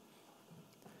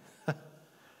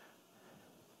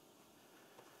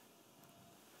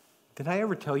 Did I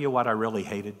ever tell you what I really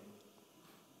hated?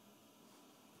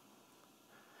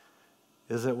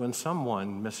 Is that when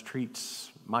someone mistreats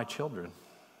my children,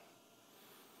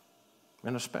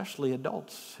 and especially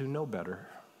adults who know better.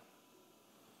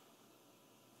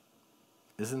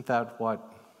 Isn't that what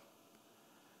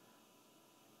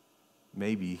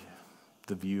maybe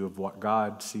the view of what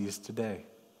God sees today?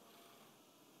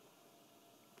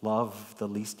 Love the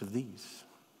least of these.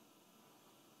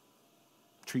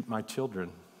 Treat my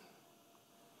children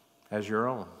as your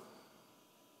own.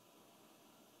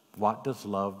 What does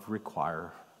love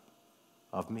require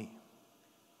of me?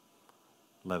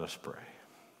 Let us pray.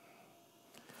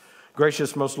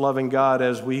 Gracious, most loving God,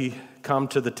 as we come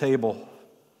to the table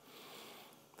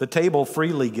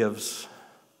freely gives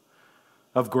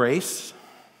of grace,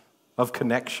 of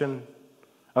connection,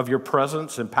 of your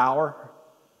presence and power.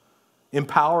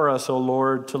 Empower us, O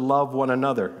Lord, to love one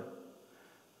another.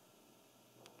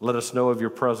 Let us know of your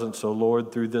presence, O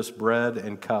Lord, through this bread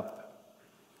and cup.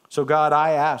 So, God,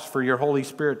 I ask for your Holy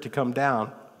Spirit to come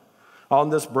down on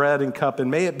this bread and cup,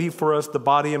 and may it be for us the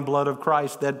body and blood of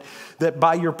Christ, that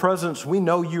by your presence we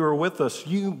know you are with us.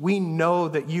 We know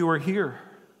that you are here,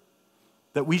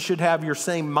 that we should have your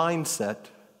same mindset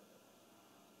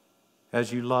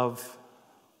as you love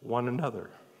one another.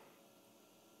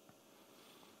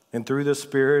 And through the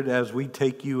Spirit, as we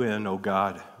take you in, O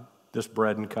God, this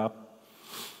bread and cup,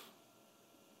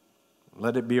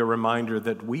 let it be a reminder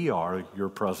that we are your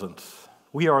presence.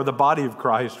 We are the body of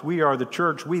Christ. We are the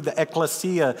church. We, the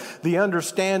ecclesia, the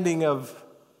understanding of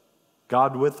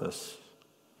God with us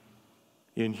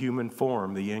in human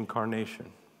form, the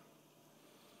incarnation.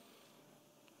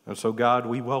 And so, God,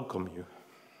 we welcome you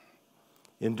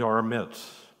into our midst.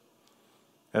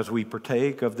 As we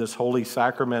partake of this holy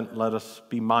sacrament, let us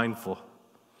be mindful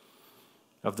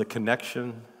of the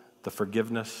connection, the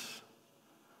forgiveness,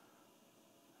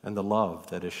 and the love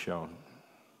that is shown.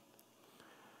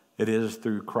 It is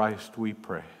through Christ we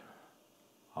pray.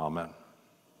 Amen.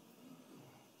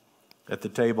 At the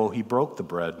table, he broke the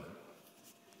bread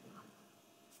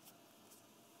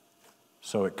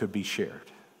so it could be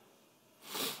shared.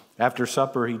 After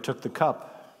supper, he took the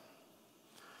cup.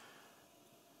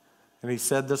 And he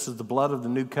said, this is the blood of the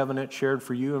new covenant shared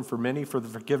for you and for many for the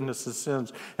forgiveness of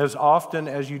sins. As often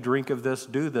as you drink of this,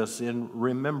 do this in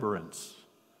remembrance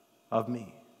of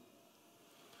me.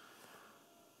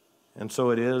 And so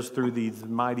it is through these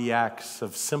mighty acts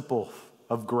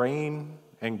of grain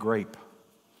and grape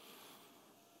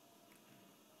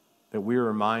that we are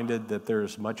reminded that there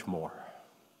is much more.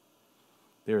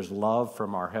 There is love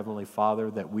from our Heavenly Father,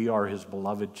 that we are his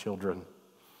beloved children.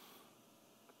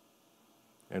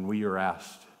 And we are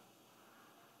asked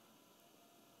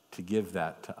to give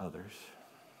that to others.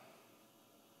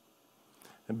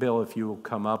 And Bill, if you will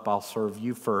come up, I'll serve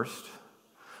you first.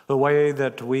 The way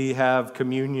that we have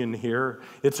communion here,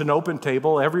 it's an open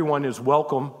table. Everyone is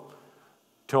welcome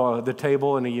to the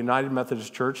table in a United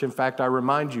Methodist Church. In fact, I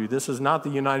remind you, this is not the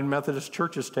United Methodist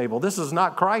Church's table. This is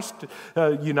not Christ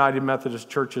United Methodist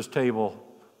Church's table.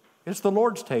 It's the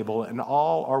Lord's table, and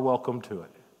all are welcome to it.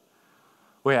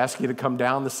 We ask you to come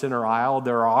down the center aisle.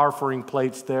 There are offering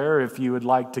plates there. If you would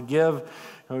like to give,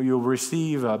 you'll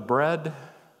receive bread.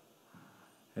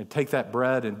 And take that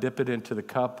bread and dip it into the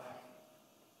cup.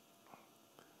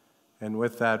 And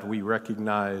with that, we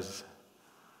recognize,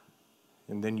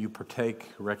 and then you partake,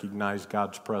 recognize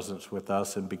God's presence with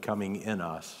us and becoming in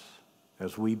us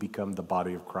as we become the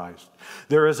body of Christ.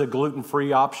 There is a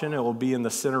gluten-free option. It will be in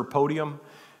the center podium.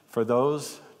 For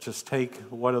those, just take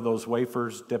one of those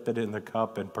wafers, dip it in the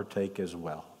cup, and partake as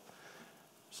well.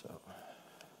 So,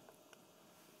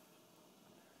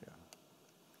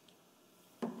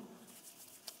 yeah.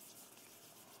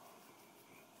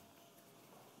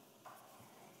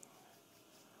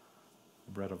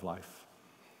 The bread of life.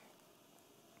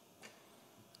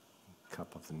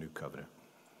 Cup of the new covenant.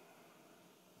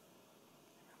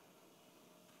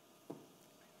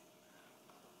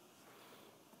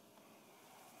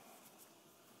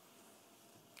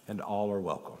 And all are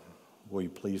welcome. Will you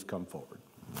please come forward?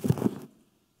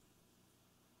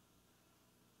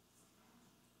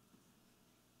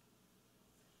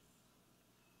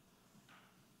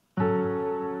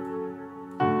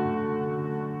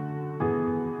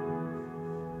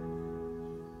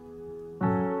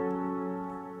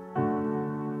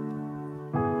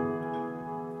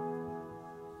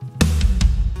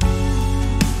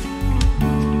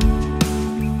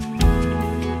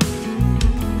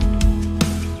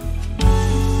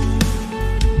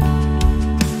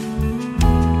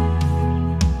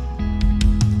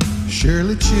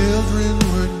 Surely children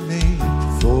were made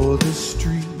for the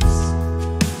streets,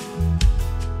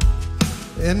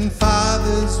 and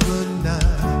fathers were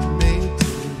not made to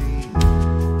lead.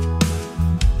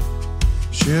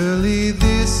 Surely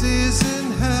this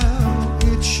isn't how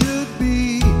it should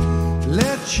be.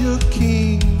 Let your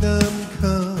kingdom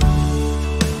come.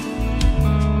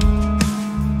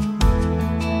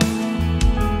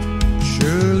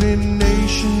 Surely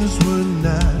nations were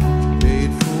not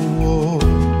made for war,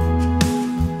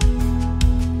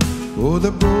 or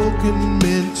the broken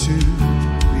meant to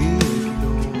be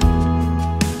ignored.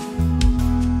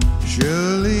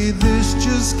 Surely this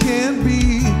just can't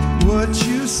be what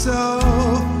you saw.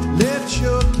 Let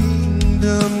your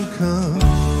kingdom come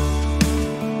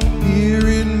here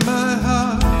in my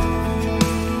heart,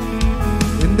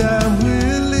 and I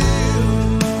will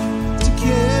live to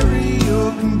carry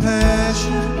your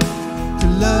compassion, to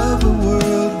love a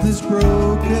world that's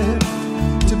broken,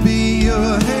 to be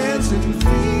your hands and feet.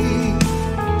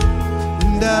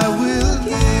 And I will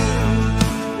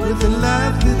give with the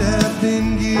life that I've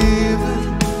been given,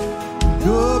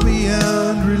 go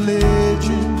beyond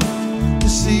religion to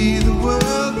see the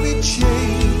world be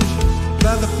changed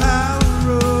by the power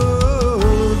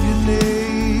of your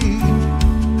name.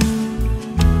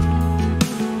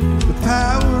 The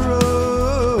power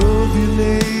of your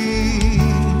name.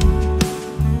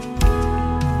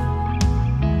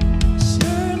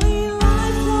 Surely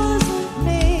life wasn't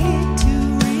made to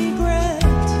regret,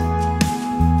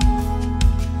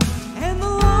 and the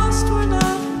lost were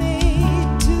not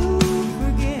made to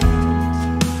forget.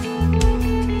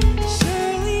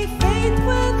 Surely faith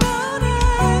without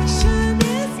action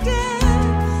is dead.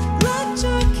 Let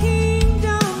your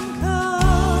kingdom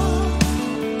come.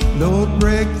 Lord,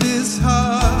 break this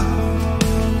heart,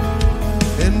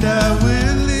 and I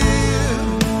will live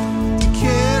to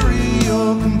carry your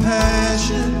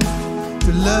compassion,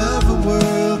 to love a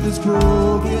world that's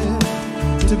broken,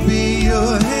 to be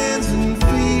your hands and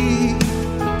feet.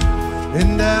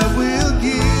 And I will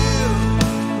give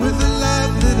with the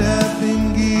life that I've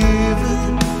been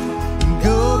given, and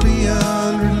go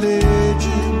beyond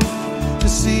religion to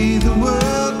see the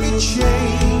world be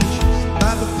changed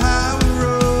by the power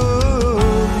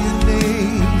of your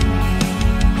name.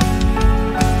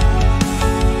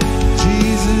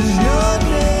 Jesus, your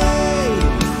name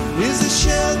is a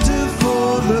shelter for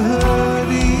the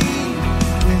hurting,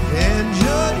 and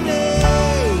your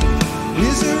name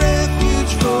is a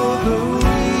refuge for the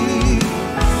weak.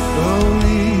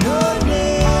 Only your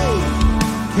name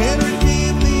can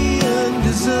redeem the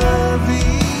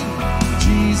undeserving.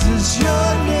 Jesus, your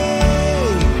name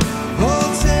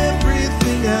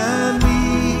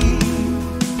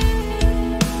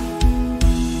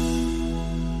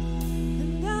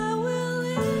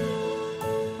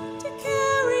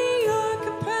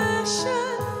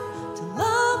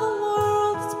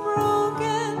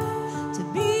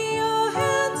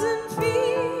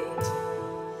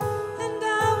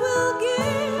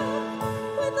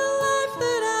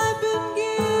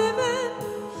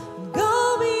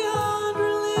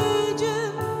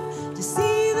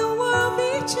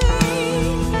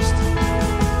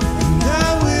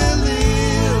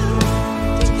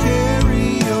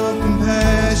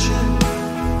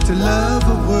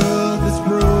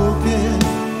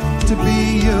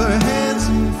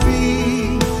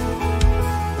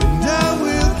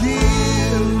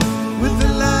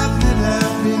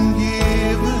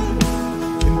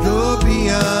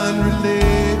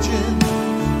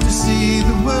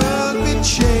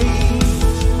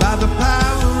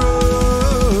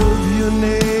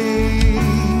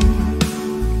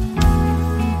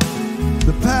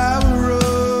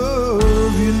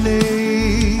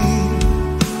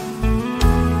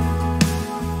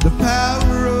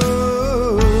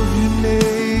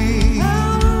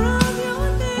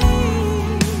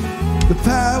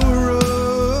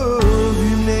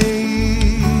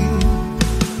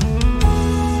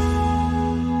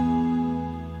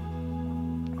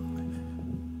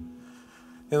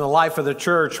life of the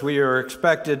church, we are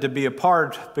expected to be a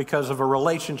part because of a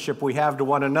relationship we have to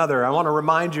one another. I want to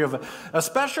remind you of a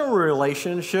special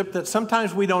relationship that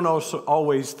sometimes we don't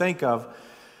always think of,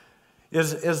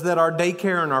 is that our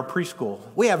daycare and our preschool.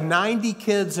 We have 90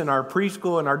 kids in our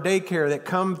preschool and our daycare that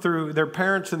come through, their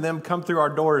parents and them come through our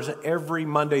doors every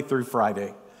Monday through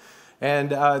Friday.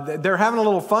 And they're having a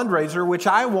little fundraiser, which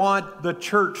I want the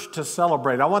church to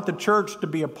celebrate. I want the church to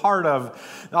be a part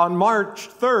of. On March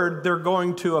 3rd, they're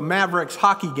going to a Mavericks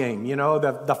hockey game, you know,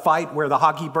 the fight where the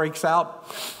hockey breaks out.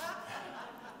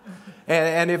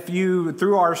 And if you,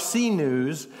 through our C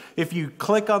News, if you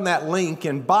click on that link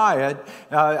and buy it,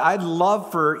 I'd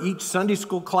love for each Sunday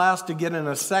school class to get in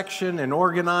a section and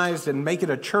organized and make it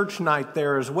a church night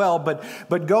there as well. But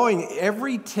going,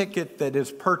 every ticket that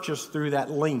is purchased through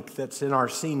that link that's in our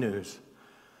C News,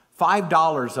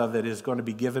 $5 of it is going to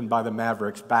be given by the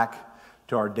Mavericks back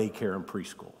to our daycare and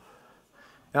preschool.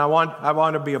 And I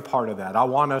want to be a part of that. I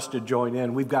want us to join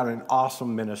in. We've got an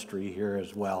awesome ministry here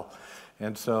as well.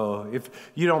 And so if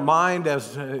you don't mind,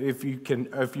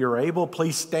 if you're able,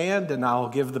 please stand and I'll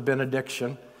give the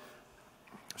benediction.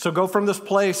 So go from this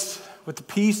place with the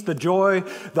peace, the joy,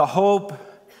 the hope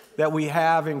that we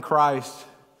have in Christ.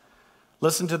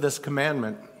 Listen to this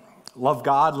commandment. Love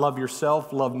God, love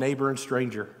yourself, love neighbor and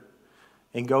stranger.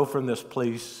 And go from this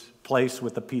place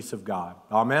with the peace of God.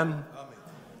 Amen, amen.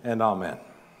 And amen.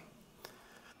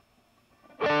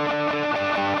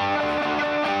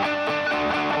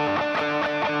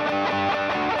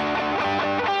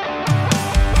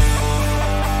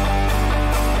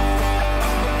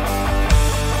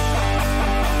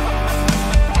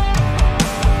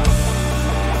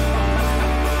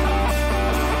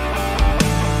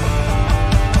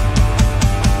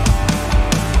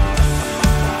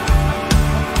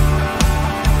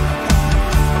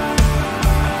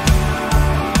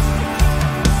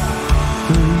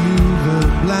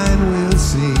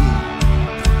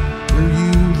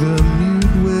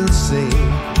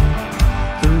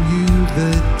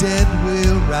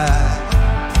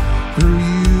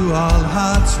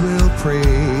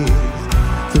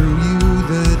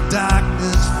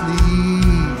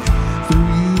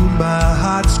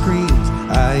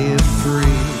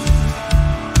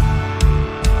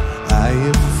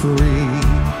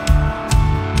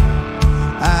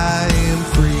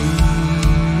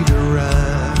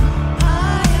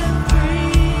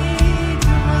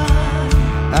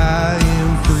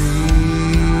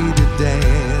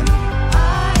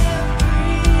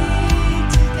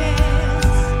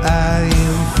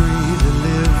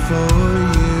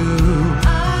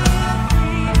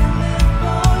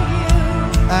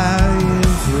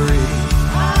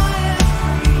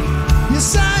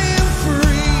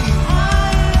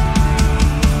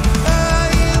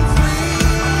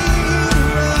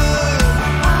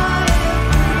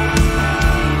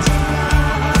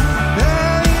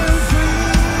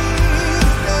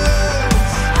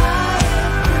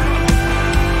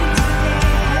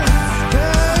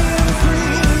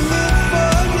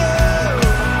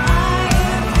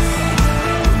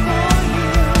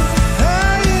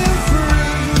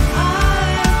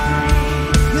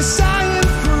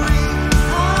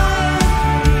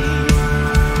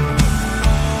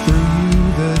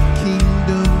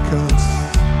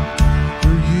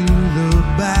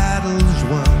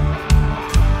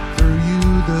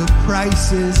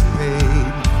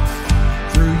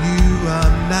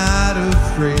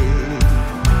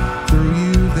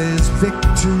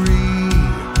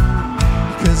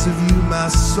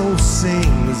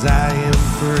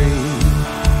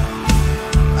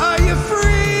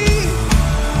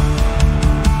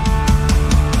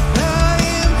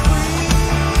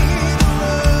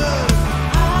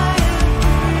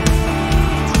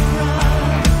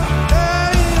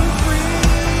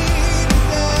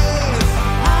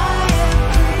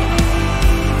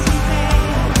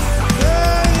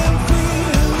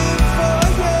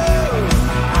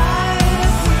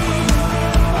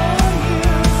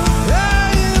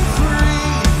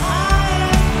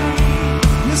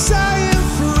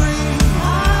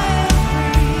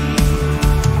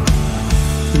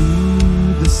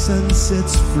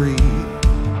 Sets free,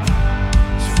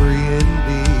 it's free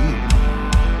indeed.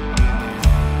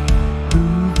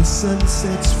 Who the sun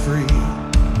sets free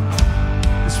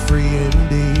is free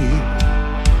indeed.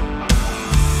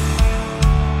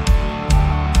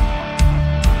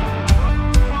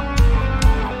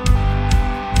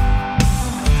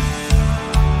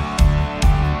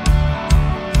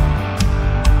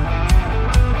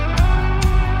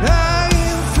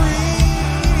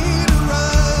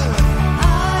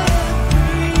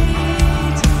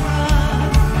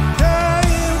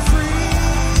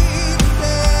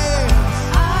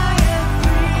 I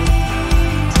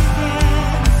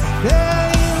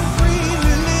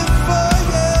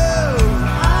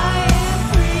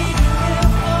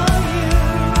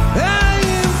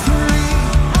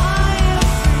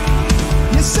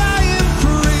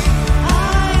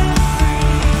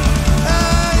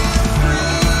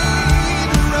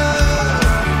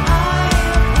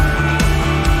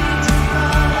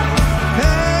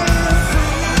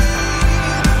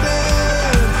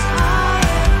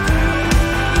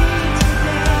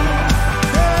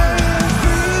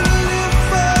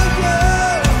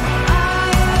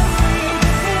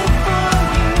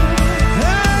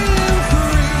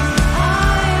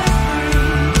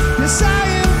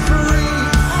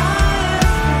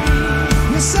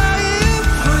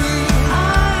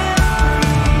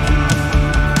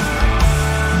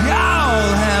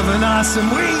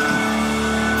awesome. We